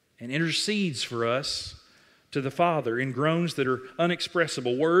and intercedes for us to the Father in groans that are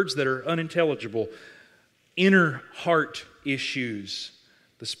unexpressible, words that are unintelligible, inner heart issues.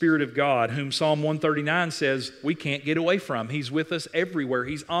 The Spirit of God, whom Psalm 139 says we can't get away from. He's with us everywhere.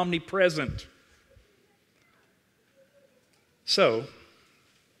 He's omnipresent. So,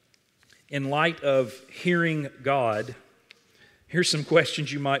 in light of hearing God, here's some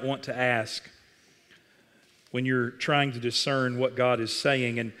questions you might want to ask when you're trying to discern what God is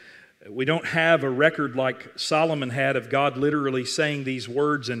saying. And we don't have a record like Solomon had of God literally saying these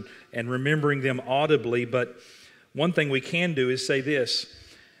words and remembering them audibly, but one thing we can do is say this: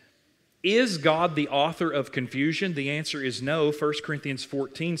 is God the author of confusion? The answer is no. 1 Corinthians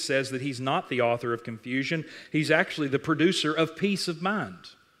 14 says that He's not the author of confusion. He's actually the producer of peace of mind.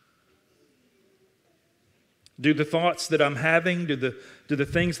 Do the thoughts that I'm having, do the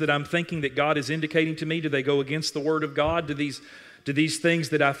things that I'm thinking that God is indicating to me, do they go against the Word of God? Do these things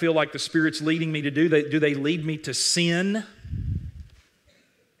that I feel like the Spirit's leading me to do they lead me to sin?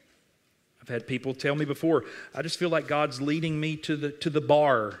 I've had people tell me before, I just feel like God's leading me to the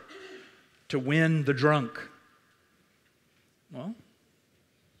bar to win the drunk. Well,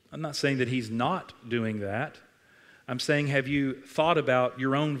 I'm not saying that He's not doing that. I'm saying, have you thought about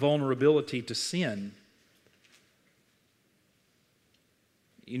your own vulnerability to sin?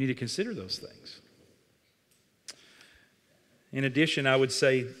 You need to consider those things. In addition, I would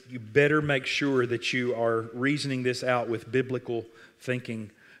say you better make sure that you are reasoning this out with biblical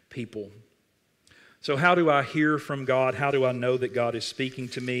thinking people. So how do I hear from God? How do I know that God is speaking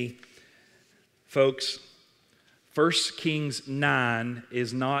to me? Folks, 1 Kings 9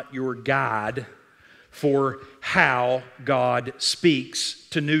 is not your guide for how God speaks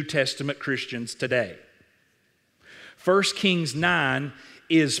to New Testament Christians today. 1 Kings 9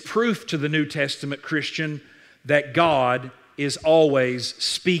 is proof to the New Testament Christian that God is always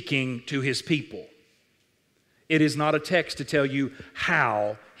speaking to His people. It is not a text to tell you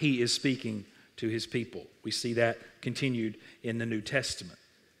how He is speaking to His people. We see that continued in the New Testament.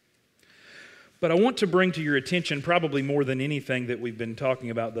 But I want to bring to your attention, probably more than anything that we've been talking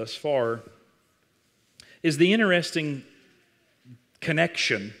about thus far, is the interesting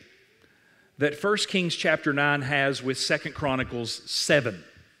connection that 1 Kings chapter 9 has with 2 Chronicles 7.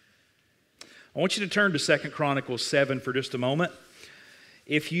 I want you to turn to 2 Chronicles 7 for just a moment.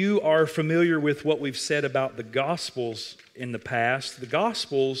 If you are familiar with what we've said about the Gospels in the past, the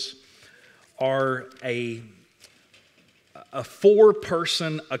Gospels are a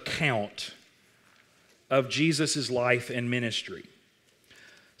four-person account of Jesus' life and ministry.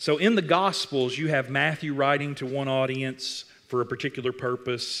 So in the Gospels, you have Matthew writing to one audience for a particular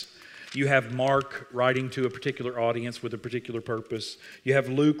purpose. You have Mark writing to a particular audience with a particular purpose. You have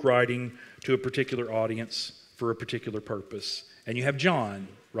Luke writing to a particular audience for a particular purpose. And you have John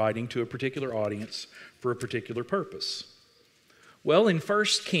writing to a particular audience for a particular purpose. Well, in 1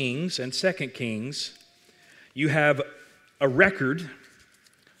 Kings and 2 Kings, you have a record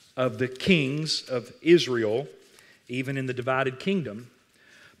of the kings of Israel, even in the divided kingdom.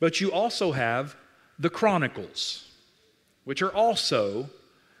 But you also have the Chronicles, which are also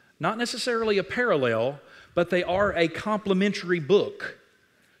not necessarily a parallel, but they are a complementary book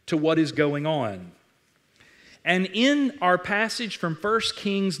to what is going on. And in our passage from 1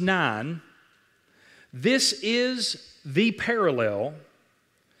 Kings 9, this is the parallel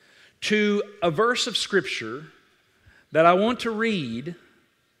to a verse of Scripture that I want to read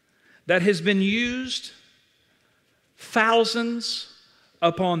that has been used thousands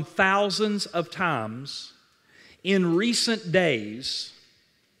upon thousands of times in recent days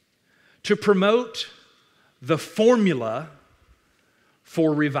to promote the formula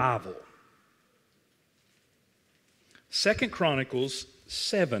for revival. 2 Chronicles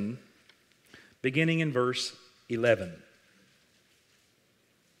 7, beginning in verse 11.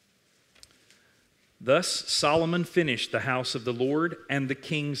 Thus Solomon finished the house of the Lord and the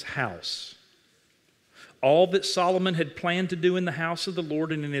king's house. All that Solomon had planned to do in the house of the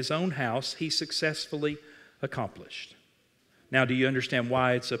Lord and in his own house, he successfully accomplished. Now, do you understand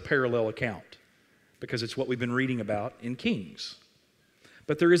why it's a parallel account? Because it's what we've been reading about in Kings.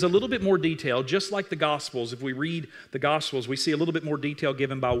 But there is a little bit more detail, just like the Gospels. If we read the Gospels, we see a little bit more detail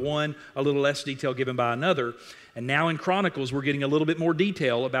given by one, a little less detail given by another. And now in Chronicles, we're getting a little bit more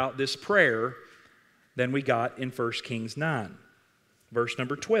detail about this prayer than we got in 1 Kings 9. Verse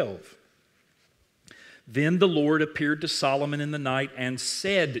number 12. Then the Lord appeared to Solomon in the night and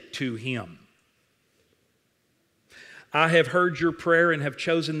said to him, I have heard your prayer and have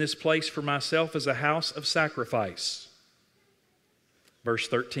chosen this place for myself as a house of sacrifice. Verse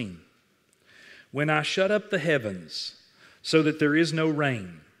 13. When I shut up the heavens so that there is no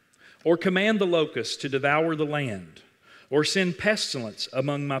rain, or command the locusts to devour the land, or send pestilence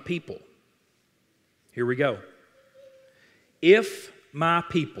among my people. Here we go. If my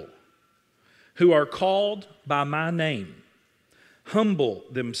people, who are called by my name, humble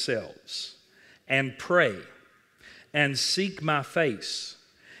themselves and pray and seek my face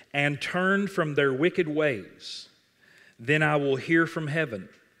and turn from their wicked ways, then I will hear from heaven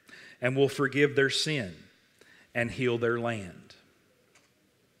and will forgive their sin and heal their land.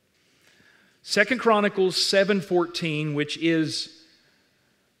 2 Chronicles 7:14, which is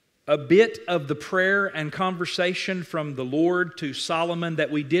a bit of the prayer and conversation from the Lord to Solomon that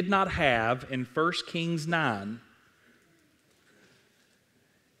we did not have in 1 Kings 9,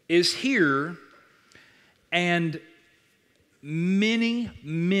 is here, and many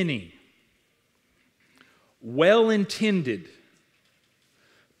well-intended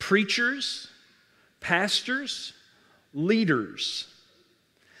preachers, pastors, leaders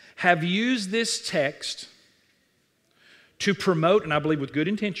have used this text to promote, and I believe with good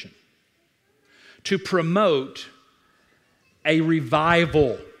intention, to promote a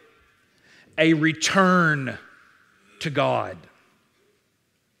revival, a return to God,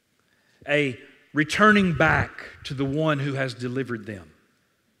 a returning back to the one who has delivered them.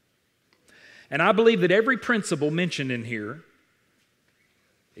 And I believe that every principle mentioned in here,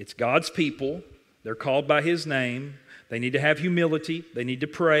 it's God's people, they're called by His name, they need to have humility, they need to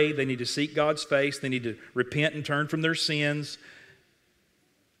pray, they need to seek God's face, they need to repent and turn from their sins.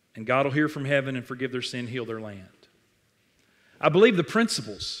 And God will hear from heaven and forgive their sin, heal their land. I believe the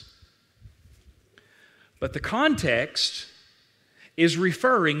principles. But the context is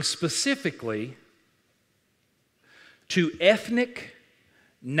referring specifically to ethnic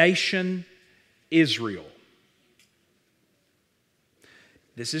nation Israel.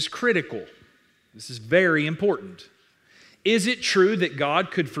 This is critical. This is very important. Is it true that God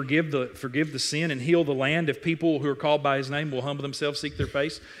could forgive the sin and heal the land if people who are called by His name will humble themselves, seek their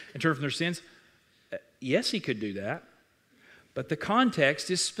face, and turn from their sins? Yes, He could do that. But the context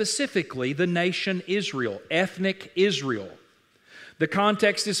is specifically the nation Israel, ethnic Israel. The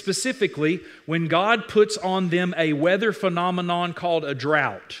context is specifically when God puts on them a weather phenomenon called a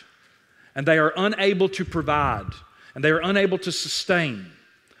drought, and they are unable to provide, and they are unable to sustain.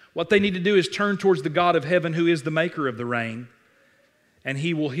 What they need to do is turn towards the God of heaven, who is the maker of the rain, and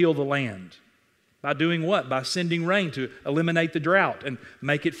He will heal the land. By doing what? By sending rain to eliminate the drought and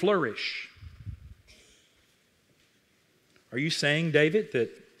make it flourish. Are you saying, David, that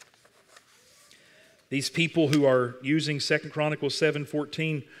these people who are using 2 Chronicles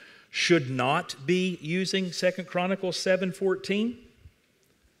 7:14 should not be using 2 Chronicles 7:14?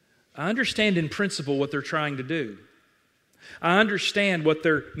 I understand in principle what they're trying to do. I understand what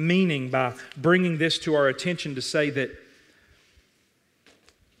they're meaning by bringing this to our attention to say that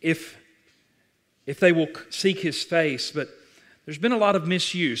if they will seek His face, but there's been a lot of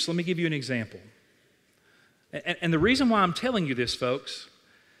misuse. Let me give you an example. And the reason why I'm telling you this, folks,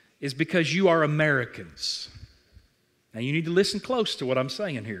 is because you are Americans. Now you need to listen close to what I'm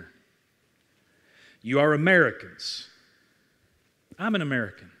saying here. You are Americans. I'm an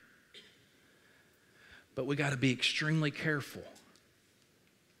American. But we got to be extremely careful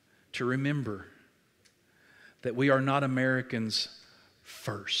to remember that we are not Americans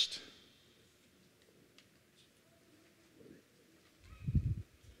first.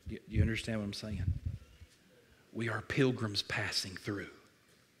 Do you understand what I'm saying? We are pilgrims passing through.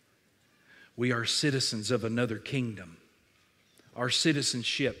 We are citizens of another kingdom. Our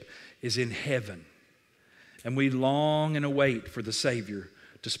citizenship is in heaven. And we long and await for the Savior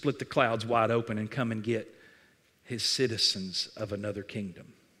to split the clouds wide open and come and get His citizens of another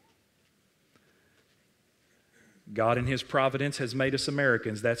kingdom. God in His providence has made us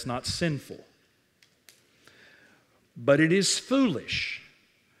Americans. That's not sinful. But it is foolish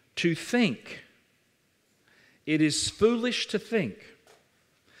to think,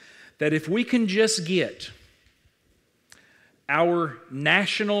 that if we can just get our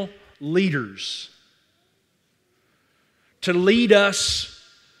national leaders to lead us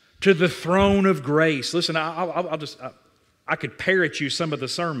to the throne of grace. Listen, I could parrot you some of the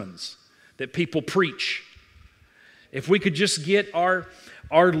sermons that people preach. If we could just get our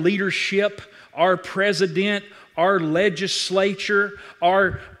leadership, our president, our legislature,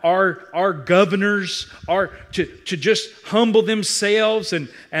 our governors to just humble themselves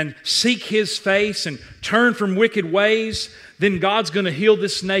and seek His face and turn from wicked ways, then God's going to heal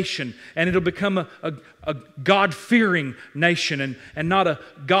this nation and it'll become a God-fearing nation and not a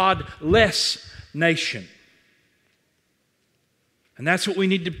God-less nation. And that's what we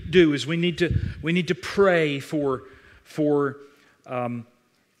need to do, is we need to pray for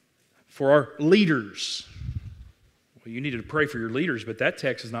our leaders. Well, you need to pray for your leaders, but that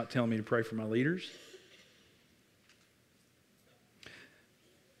text is not telling me to pray for my leaders.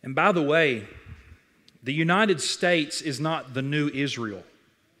 And by the way, the United States is not the new Israel.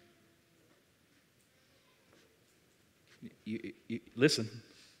 Listen.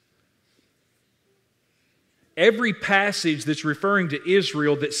 Every passage that's referring to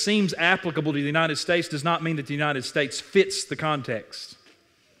Israel that seems applicable to the United States does not mean that the United States fits the context.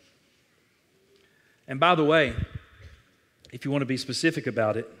 And by the way, if you want to be specific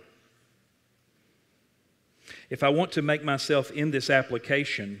about it, if I want to make myself in this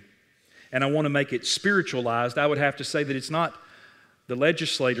application and I want to make it spiritualized, I would have to say that it's not the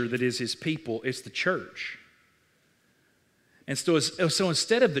legislator that is His people, it's the church. And so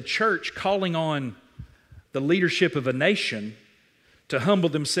instead of the church calling on the leadership of a nation to humble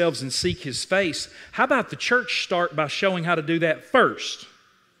themselves and seek His face, how about the church start by showing how to do that first?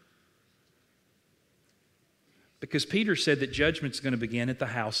 Because Peter said that judgment's going to begin at the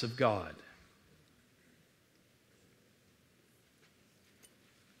house of God.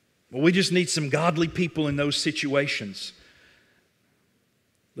 Well, we just need some godly people in those situations.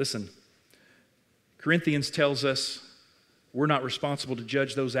 Listen, Corinthians tells us we're not responsible to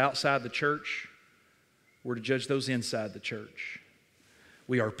judge those outside the church. We're to judge those inside the church.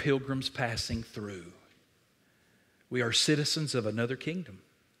 We are pilgrims passing through. We are citizens of another kingdom.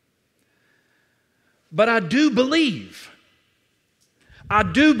 But I do believe I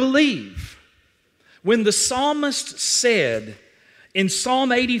do believe when the psalmist said in Psalm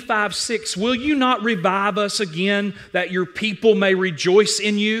 85:6, will you not revive us again that your people may rejoice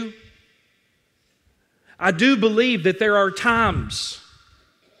in you? I do believe that there are times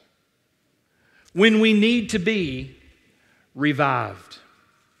when we need to be revived.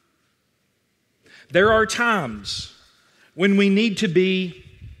 There are times when we need to be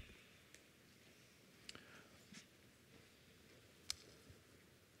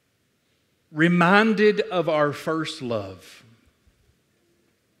reminded of our first love.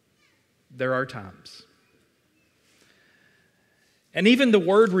 There are times. And even the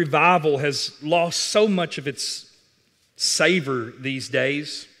word revival has lost so much of its savor these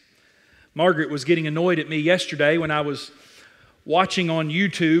days. Margaret was getting annoyed at me yesterday when I was watching on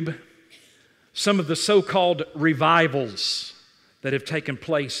YouTube some of the so-called revivals that have taken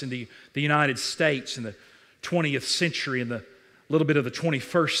place in the United States in the 20th century and the little bit of the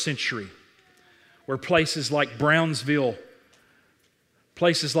 21st century, where places like Brownsville,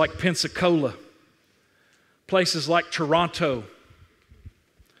 places like Pensacola, places like Toronto,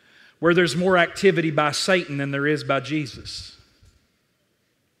 where there's more activity by Satan than there is by Jesus.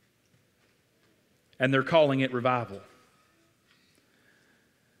 And they're calling it revival.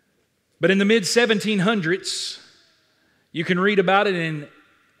 But in the mid-1700s, you can read about it, and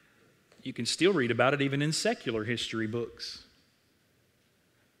you can still read about it even in secular history books.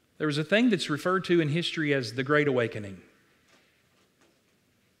 There was a thing that's referred to in history as the Great Awakening.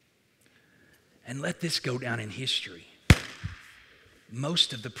 And let this go down in history.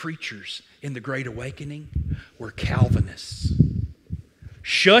 Most of the preachers in the Great Awakening were Calvinists.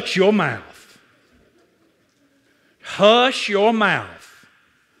 Shut your mouth. Hush your mouth.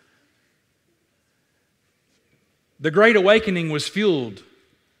 The Great Awakening was fueled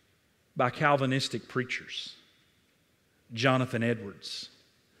by Calvinistic preachers. Jonathan Edwards,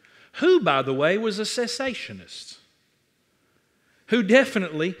 who, by the way, was a cessationist, who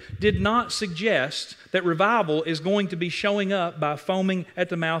definitely did not suggest that revival is going to be showing up by foaming at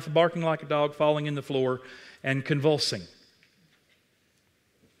the mouth, barking like a dog, falling in the floor, and convulsing.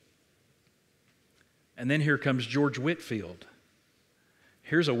 And then here comes George Whitefield.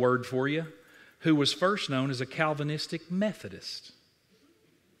 Here's a word for you, who was first known as a Calvinistic Methodist.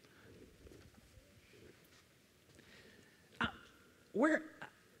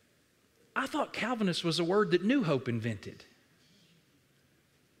 I thought Calvinist was a word that New Hope invented.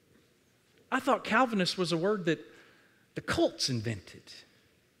 I thought Calvinist was a word that the cults invented.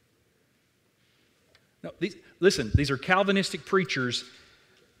 No, these are Calvinistic preachers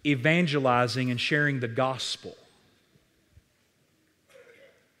evangelizing and sharing the gospel.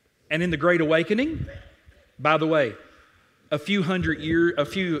 And in the Great Awakening, by the way, a few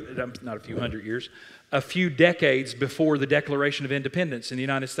decades before the Declaration of Independence in the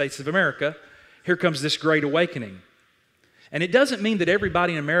United States of America, here comes this Great Awakening. And it doesn't mean that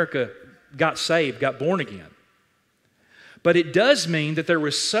everybody in America got saved, got born again. But it does mean that there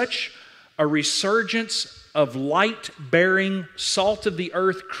was such a resurgence of light-bearing,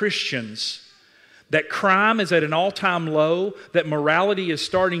 salt-of-the-earth Christians that crime is at an all-time low, that morality is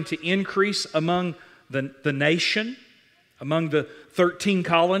starting to increase among the nation, among the 13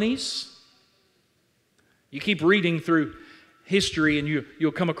 colonies. You keep reading through history and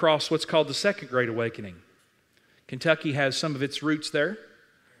you'll come across what's called the Second Great Awakening. Kentucky has some of its roots there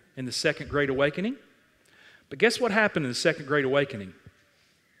in the Second Great Awakening. But guess what happened in the Second Great Awakening?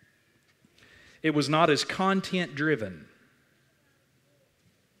 It was not as content-driven.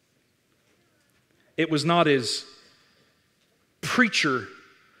 It was not as preaching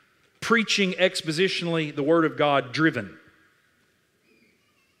expositionally the Word of God driven.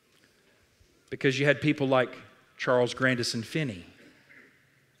 Because you had people like Charles Grandison Finney,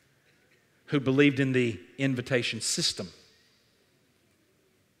 who believed in the invitation system.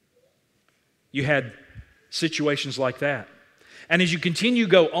 You had situations like that. And as you continue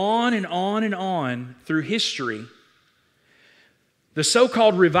to go on and on and on through history, the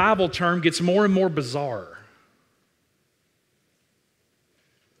so-called revival term gets more and more bizarre.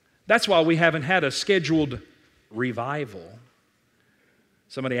 That's why we haven't had a scheduled revival.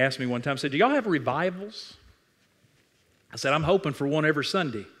 Somebody asked me one time, said, do y'all have revivals? I said, I'm hoping for one every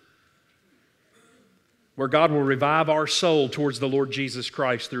Sunday, where God will revive our soul towards the Lord Jesus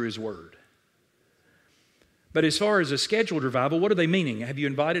Christ through His Word. But as far as a scheduled revival, what are they meaning? Have you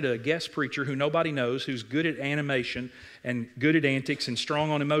invited a guest preacher who nobody knows, who's good at animation and good at antics and strong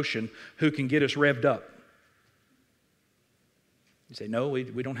on emotion, who can get us revved up? You say, no, we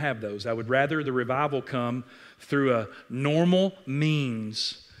don't have those. I would rather the revival come through a normal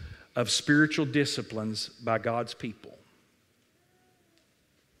means of spiritual disciplines by God's people.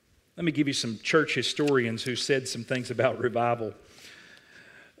 Let me give you some church historians who said some things about revival.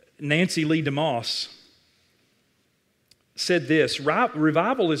 Nancy Lee DeMoss said this: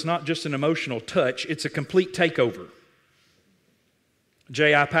 revival is not just an emotional touch, it's a complete takeover.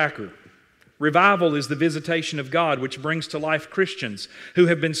 J.I. Packer: revival is the visitation of God which brings to life Christians who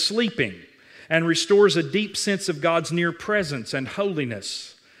have been sleeping and restores a deep sense of God's near presence and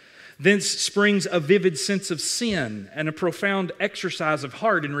holiness. Thence springs a vivid sense of sin and a profound exercise of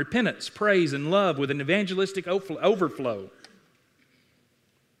heart in repentance, praise, and love with an evangelistic overflow.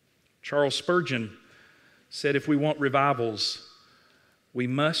 Charles Spurgeon said, if we want revivals, we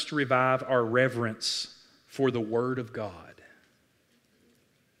must revive our reverence for the Word of God.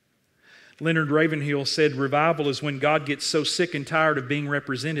 Leonard Ravenhill said, revival is when God gets so sick and tired of being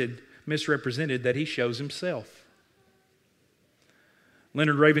misrepresented that He shows Himself.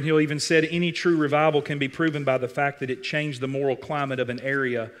 Leonard Ravenhill even said, any true revival can be proven by the fact that it changed the moral climate of an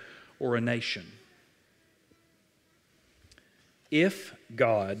area or a nation. If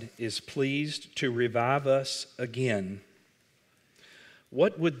God is pleased to revive us again,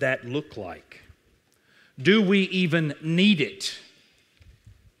 what would that look like? Do we even need it?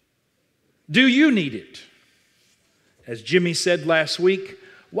 Do you need it? As Jimmy said last week,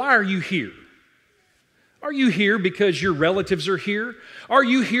 why are you here? Are you here because your relatives are here? Are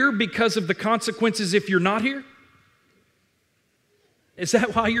you here because of the consequences if you're not here? Is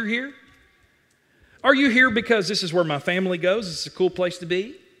that why you're here? Are you here because this is where my family goes? This is a cool place to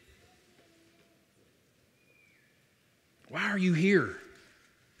be? Why are you here?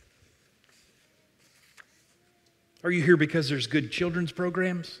 Are you here because there's good children's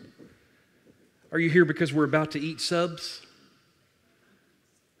programs? Are you here because we're about to eat subs?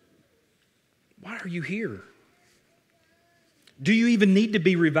 Why are you here? Do you even need to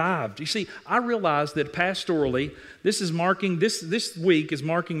be revived? You see, I realize that pastorally, this week is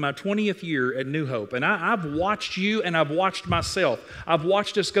marking my 20th year at New Hope. And I've watched you and I've watched myself. I've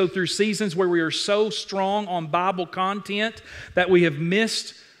watched us go through seasons where we are so strong on Bible content that we have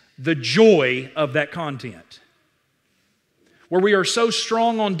missed the joy of that content. Where we are so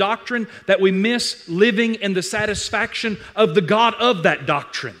strong on doctrine that we miss living in the satisfaction of the God of that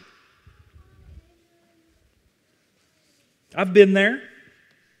doctrine. I've been there.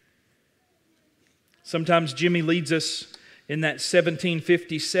 Sometimes Jimmy leads us in that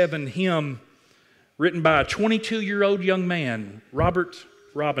 1757 hymn written by a 22-year-old young man, Robert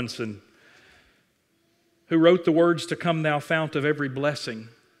Robinson, who wrote the words, "To come thou fount of every blessing."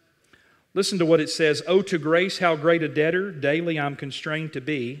 Listen to what it says. "Oh, to grace how great a debtor daily I'm constrained to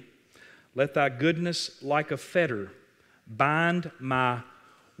be. Let thy goodness like a fetter bind my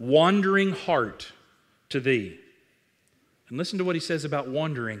wandering heart to thee." And listen to what he says about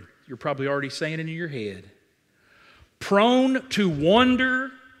wandering. You're probably already saying it in your head. "Prone to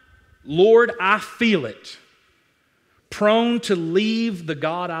wander, Lord, I feel it. Prone to leave the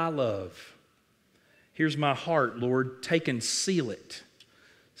God I love. Here's my heart, Lord, take and seal it.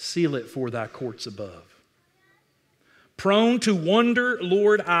 Seal it for thy courts above. Prone to wander,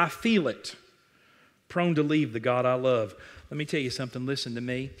 Lord, I feel it. Prone to leave the God I love." Let me tell you something, listen to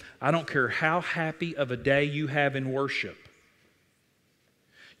me. I don't care how happy of a day you have in worship.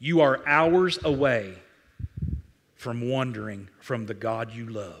 You are hours away from wandering from the God you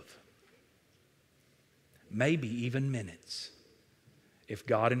love. Maybe even minutes, if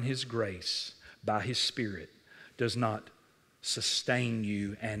God in His grace, by His Spirit, does not sustain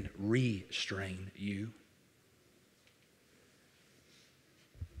you and restrain you.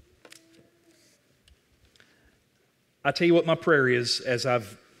 I tell you what my prayer is as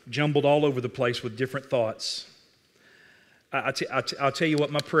I've jumbled all over the place with different thoughts. I'll tell you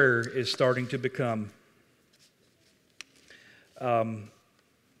what my prayer is starting to become. Over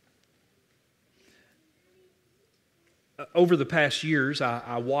the past years,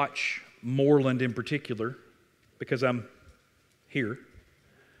 I watch Moreland in particular because I'm here.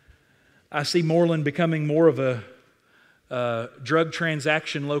 I see Moreland becoming more of a drug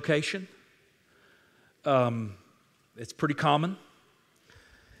transaction location. It's pretty common.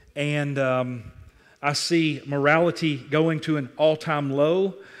 And I see morality going to an all-time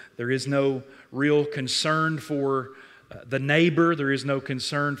low. There is no real concern for the neighbor. There is no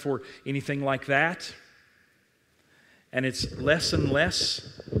concern for anything like that. And it's less and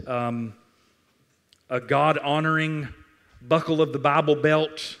less a God-honoring, buckle of the Bible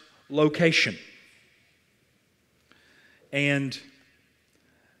belt location. And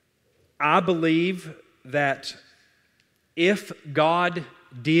I believe that if God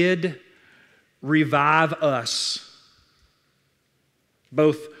did revive us,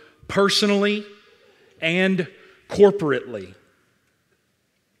 both personally and corporately,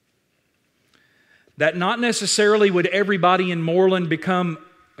 that not necessarily would everybody in Moreland become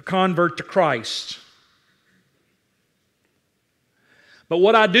a convert to Christ. But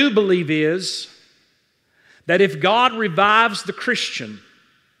what I do believe is that if God revives the Christian,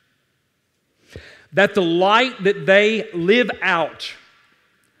 that the light that they live out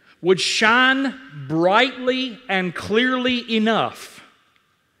would shine brightly and clearly enough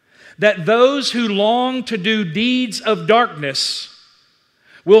that those who long to do deeds of darkness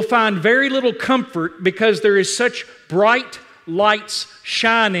will find very little comfort because there is such bright lights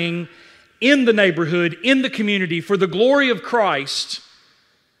shining in the neighborhood, in the community, for the glory of Christ.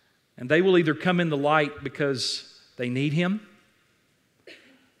 And they will either come in the light because they need Him,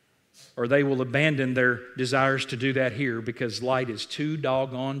 or they will abandon their desires to do that here because light is too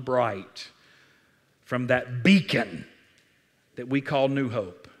doggone bright from that beacon that we call New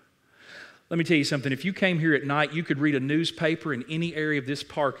Hope. Let me tell you something. If you came here at night, you could read a newspaper in any area of this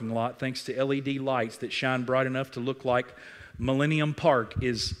parking lot thanks to LED lights that shine bright enough to look like Millennium Park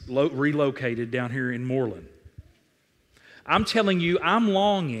is relocated down here in Moreland. I'm telling you, I'm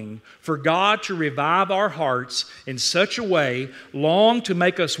longing for God to revive our hearts in such a way, long to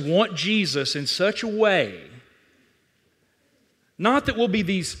make us want Jesus in such a way, not that we'll be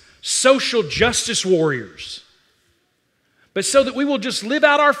these social justice warriors, but so that we will just live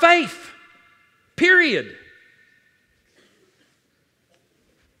out our faith, period.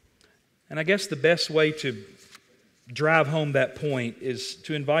 And I guess the best way to drive home that point is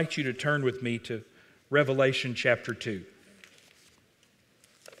to invite you to turn with me to Revelation chapter 2.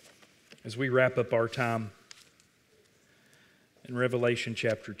 As we wrap up our time in Revelation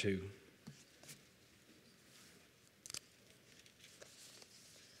chapter 2.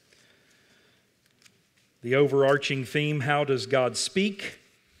 The overarching theme, how does God speak?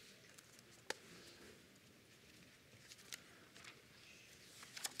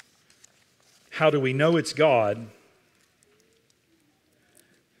 How do we know it's God?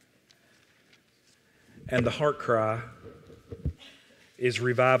 And the heart cry is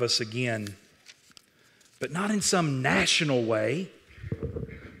revive us again, but not in some national way,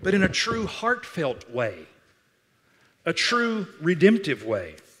 but in a true heartfelt way, a true redemptive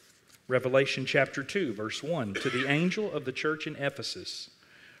way. Revelation chapter 2, verse 1, to the angel of the church in Ephesus,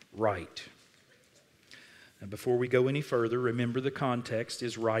 write. And before we go any further, remember the context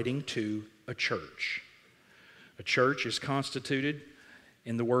is writing to a church. A church is constituted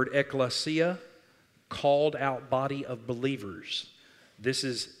in the word ekklesia, called out body of believers. This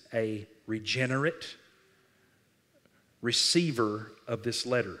is a regenerate receiver of this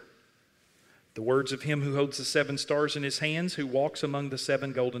letter. The words of him who holds the 7 stars in his hands, who walks among the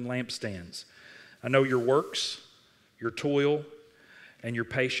 7 golden lampstands. I know your works, your toil, and your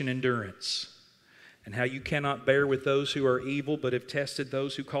patient endurance, and how you cannot bear with those who are evil, but have tested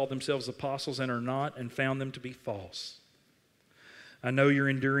those who call themselves apostles and are not, and found them to be false. I know you're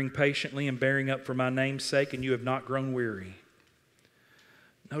enduring patiently and bearing up for my name's sake, and you have not grown weary.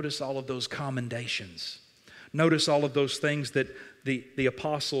 Notice all of those commendations. Notice all of those things that the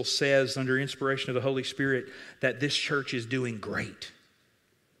apostle says under inspiration of the Holy Spirit that this church is doing great.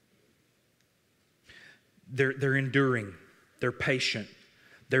 They're enduring. They're patient.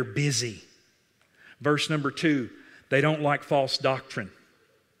 They're busy. Verse number 2, they don't like false doctrine.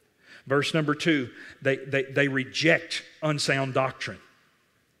 Verse number 2, they reject unsound doctrine.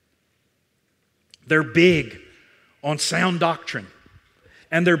 They're big on sound doctrine.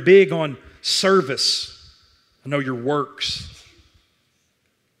 And they're big on service. I know your works.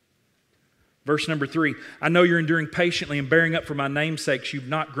 Verse number 3, I know you're enduring patiently and bearing up for my name's sake. You've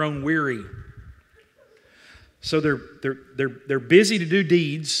not grown weary. So they're busy to do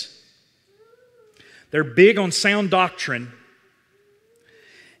deeds. They're big on sound doctrine.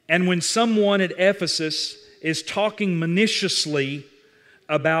 And when someone at Ephesus is talking maliciously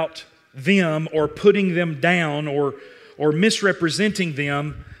about them or putting them down or misrepresenting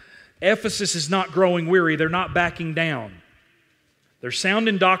them, Ephesus is not growing weary. They're not backing down. They're sound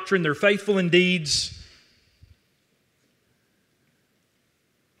in doctrine. They're faithful in deeds.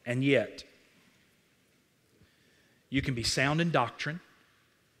 And yet, you can be sound in doctrine.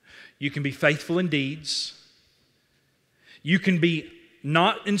 You can be faithful in deeds. You can be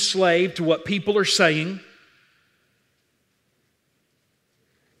not enslaved to what people are saying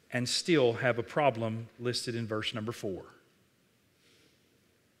and still have a problem listed in verse number 4.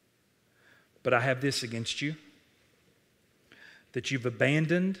 But I have this against you, that you've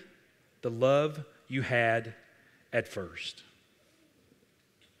abandoned the love you had at first.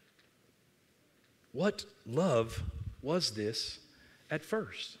 What love was this at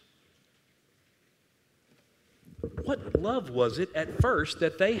first? What love was it at first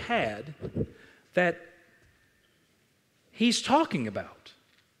that they had that he's talking about.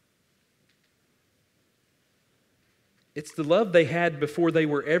 It's the love they had before they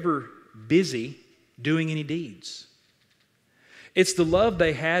were ever busy doing any deeds. It's the love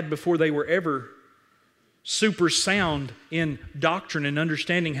they had before they were ever super sound in doctrine and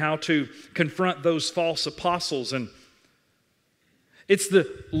understanding how to confront those false apostles. And it's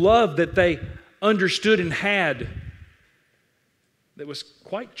the love that they understood and had that was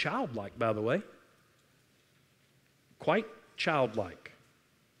quite childlike, by the way. Quite childlike.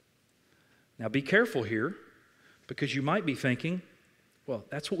 Now be careful here, because you might be thinking, well,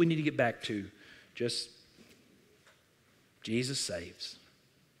 that's what we need to get back to. Just Jesus saves.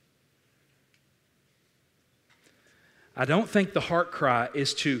 I don't think the heart cry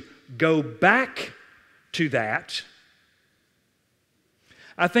is to go back to that.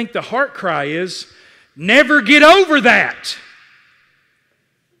 I think the heart cry is never get over that.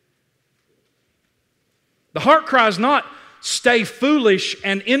 The heart cry is not stay foolish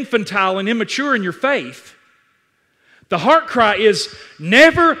and infantile and immature in your faith. The heart cry is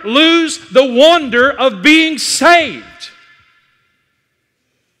never lose the wonder of being saved.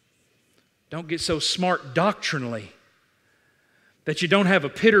 Don't get so smart doctrinally that you don't have a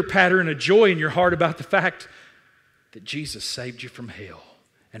pitter-patter and a joy in your heart about the fact that Jesus saved you from hell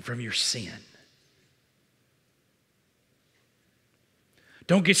and from your sin.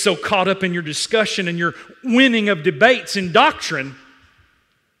 Don't get so caught up in your discussion and your winning of debates in doctrine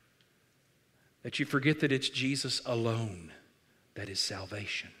that you forget that it's Jesus alone that is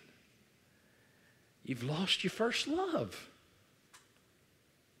salvation. You've lost your first love.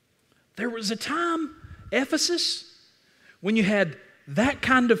 There was a time, Ephesus, when you had that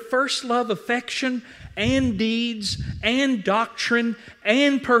kind of first love affection and deeds and doctrine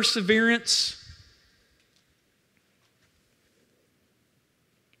and perseverance.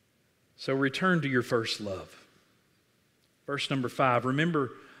 So return to your first love. Verse number 5,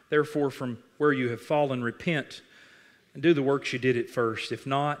 remember therefore from where you have fallen, repent and do the works you did at first. If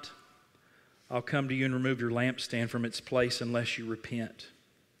not, I'll come to you and remove your lampstand from its place unless you repent.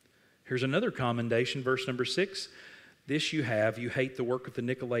 Here's another commendation, verse number 6. This you have, you hate the work of the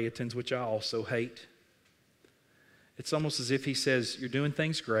Nicolaitans, which I also hate. It's almost as if he says, you're doing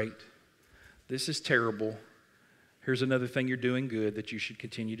things great. This is terrible. Here's another thing you're doing good that you should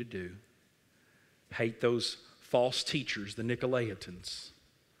continue to do. Hate those false teachers, the Nicolaitans.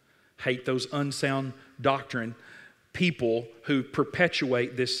 Hate those unsound doctrine people who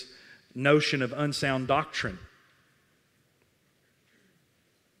perpetuate this notion of unsound doctrine.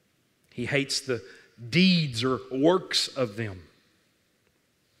 He hates the deeds or works of them.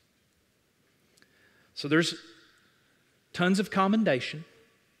 So there's tons of commendation,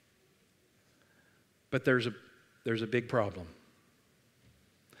 but there's a big problem.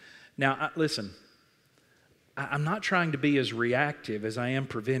 Now, listen, I'm not trying to be as reactive as I am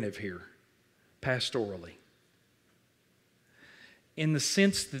preventive here, pastorally. In the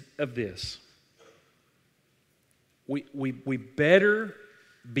sense of this, we better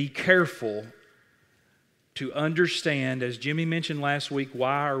be careful to understand, as Jimmy mentioned last week,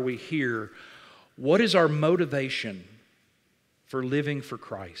 why are we here? What is our motivation for living for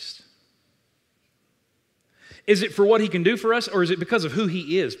Christ? Is it for what He can do for us, or is it because of who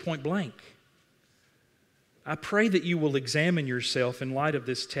He is, point blank? I pray that you will examine yourself in light of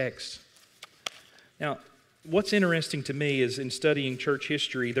this text. Now, what's interesting to me is in studying church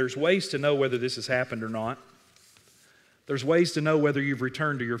history, there's ways to know whether this has happened or not. There's ways to know whether you've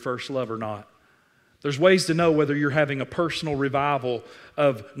returned to your first love or not. There's ways to know whether you're having a personal revival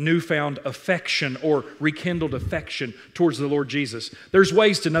of newfound affection or rekindled affection towards the Lord Jesus. There's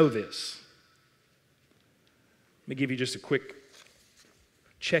ways to know this. Let me give you just a quick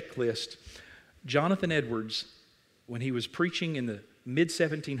checklist. Jonathan Edwards, when he was preaching in the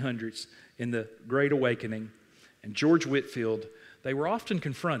mid-1700s in the Great Awakening, and George Whitefield, they were often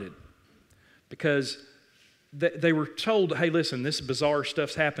confronted because they were told, hey, listen, this bizarre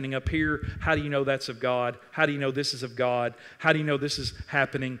stuff's happening up here. How do you know that's of God? How do you know this is of God? How do you know this is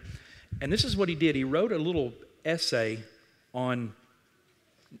happening? And this is what he did. He wrote a little essay on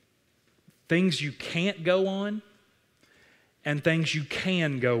things you can't go on and things you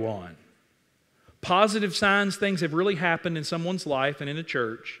can go on. Positive signs, things have really happened in someone's life and in a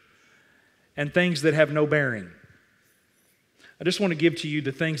church, and things that have no bearing. I just want to give to you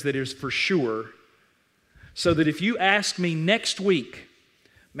the things that is for sure, so that if you ask me next week,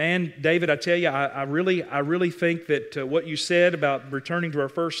 man, David, I tell you, I really think that what you said about returning to our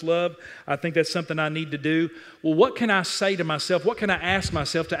first love, I think that's something I need to do. Well, what can I say to myself? What can I ask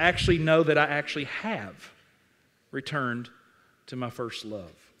myself to actually know that I actually have returned to my first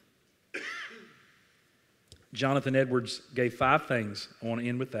love? Jonathan Edwards gave 5 things. I want to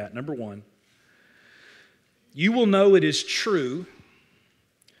end with that. Number 1, you will know it is true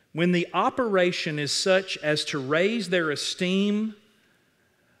when the operation is such as to raise their esteem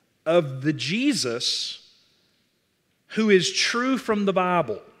of the Jesus who is true from the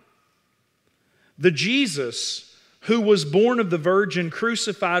Bible. The Jesus who was born of the Virgin,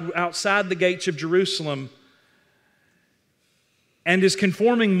 crucified outside the gates of Jerusalem, and is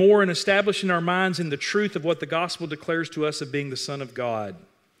conforming more and establishing our minds in the truth of what the gospel declares to us of being the Son of God.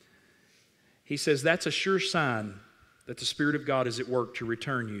 He says that's a sure sign that the Spirit of God is at work to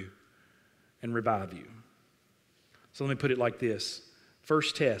return you and revive you. So let me put it like this.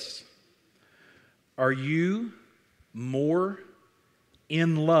 First test. Are you more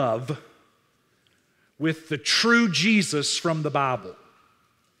in love with the true Jesus from the Bible?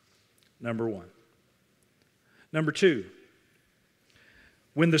 Number 1. Number 2,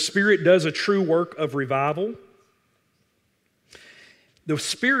 when the Spirit does a true work of revival, the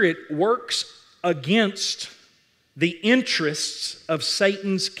Spirit works against the interests of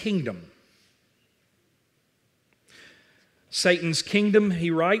Satan's kingdom. Satan's kingdom, he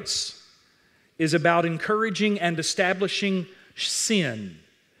writes, is about encouraging and establishing sin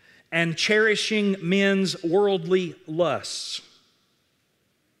and cherishing men's worldly lusts.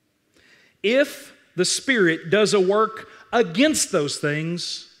 If the Spirit does a work against those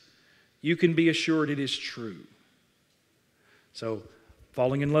things, you can be assured it is true. So,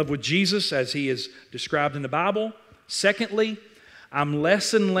 falling in love with Jesus as He is described in the Bible. Secondly, I'm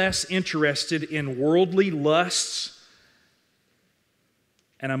less and less interested in worldly lusts,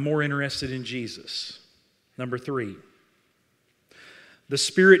 and I'm more interested in Jesus. Number 3, the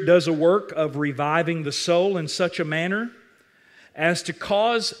Spirit does a work of reviving the soul in such a manner as to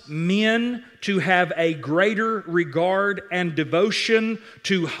cause men to have a greater regard and devotion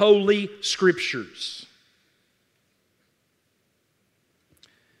to Holy Scriptures.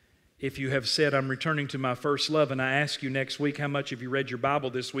 If you have said, I'm returning to my first love, and I ask you next week, how much have you read your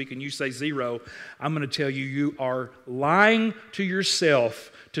Bible this week, and you say 0, I'm going to tell you, you are lying to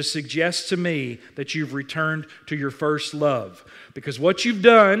yourself to suggest to me that you've returned to your first love. Because what you've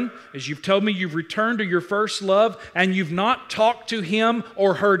done is you've told me you've returned to your first love, and you've not talked to Him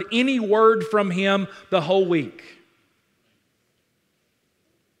or heard any word from Him the whole week.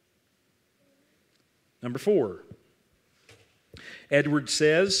 Number 4, Edwards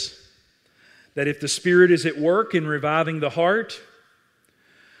says that if the Spirit is at work in reviving the heart,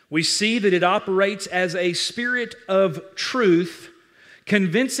 we see that it operates as a spirit of truth,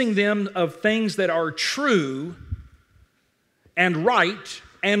 convincing them of things that are true and right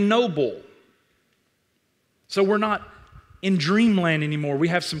and noble. So we're not in dreamland anymore. We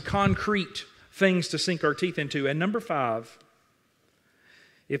have some concrete things to sink our teeth into. And number 5,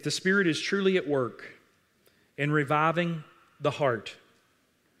 if the Spirit is truly at work in reviving the heart,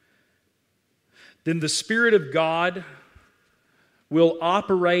 then the Spirit of God will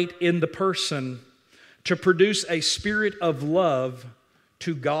operate in the person to produce a spirit of love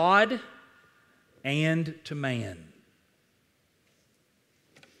to God and to man.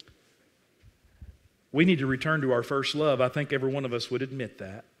 We need to return to our first love. I think every one of us would admit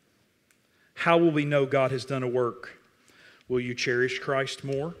that. How will we know God has done a work? Will you cherish Christ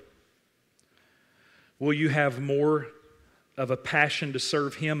more? Will you have more of a passion to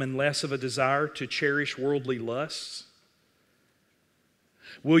serve Him and less of a desire to cherish worldly lusts?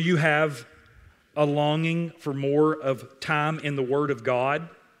 Will you have a longing for more of time in the Word of God?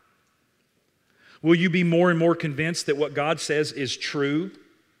 Will you be more and more convinced that what God says is true?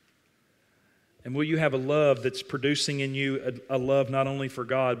 And will you have a love that's producing in you a love not only for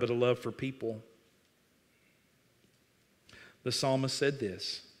God, but a love for people? The psalmist said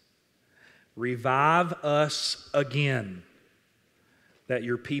this, "Revive us again, that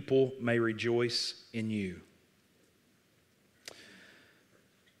your people may rejoice in you."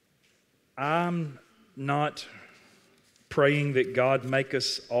 I'm not praying that God make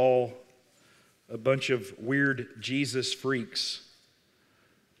us all a bunch of weird Jesus freaks,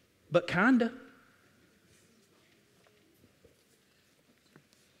 but kinda.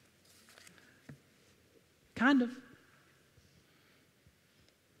 Kind of.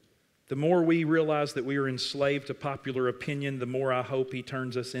 The more we realize that we are enslaved to popular opinion, the more I hope He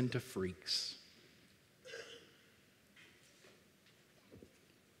turns us into freaks.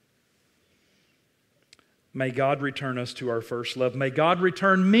 May God return us to our first love. May God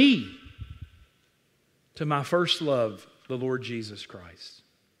return me to my first love, the Lord Jesus Christ.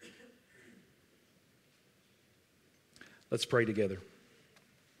 Let's pray together.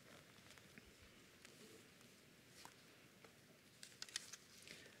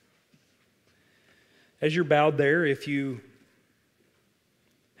 As you're bowed there, if you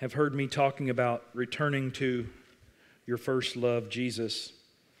have heard me talking about returning to your first love, Jesus,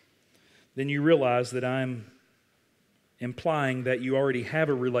 then you realize that I'm implying that you already have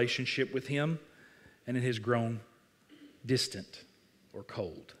a relationship with Him and it has grown distant or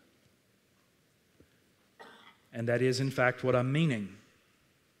cold. And that is, in fact, what I'm meaning.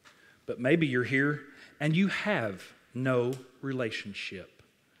 But maybe you're here and you have no relationship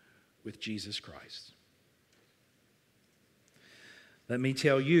with Jesus Christ. Let me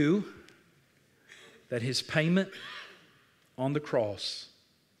tell you that His payment on the cross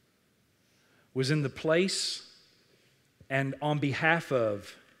was in the place and on behalf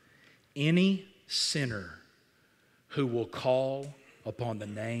of any sinner who will call upon the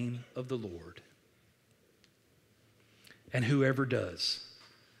name of the Lord. And whoever does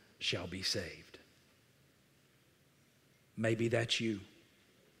shall be saved. Maybe that's you.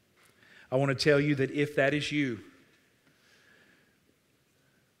 I want to tell you that if that is you,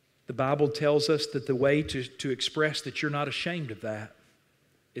 the Bible tells us that the way to express that you're not ashamed of that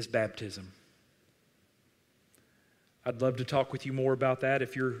is baptism. I'd love to talk with you more about that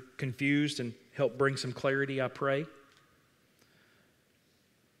if you're confused and help bring some clarity, I pray.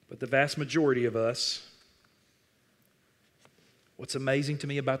 But the vast majority of us, what's amazing to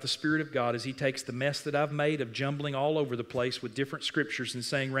me about the Spirit of God is He takes the mess that I've made of jumbling all over the place with different scriptures and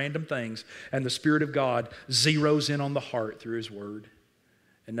saying random things, and the Spirit of God zeroes in on the heart through His Word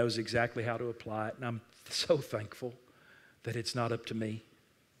and knows exactly how to apply it. And I'm so thankful that it's not up to me.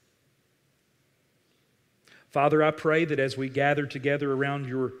 Father, I pray that as we gather together around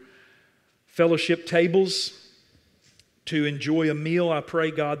your fellowship tables to enjoy a meal, I pray,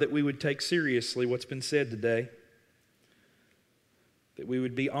 God, that we would take seriously what's been said today. That we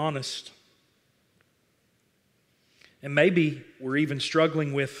would be honest. And maybe we're even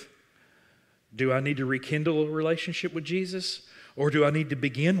struggling with, do I need to rekindle a relationship with Jesus? Or do I need to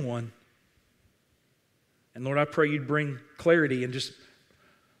begin one? And Lord, I pray you'd bring clarity and just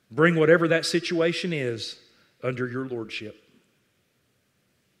bring whatever that situation is under your lordship.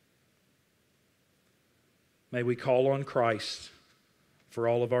 May we call on Christ for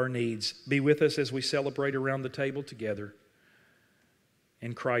all of our needs. Be with us as we celebrate around the table together.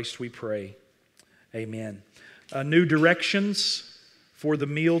 In Christ we pray. Amen. New directions for the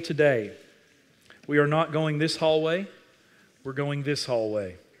meal today. We are not going this hallway. We're going this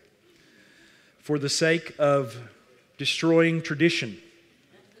hallway. For the sake of destroying tradition,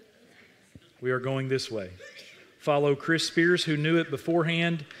 we are going this way. Follow Chris Spears, who knew it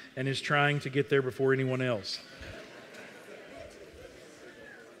beforehand and is trying to get there before anyone else.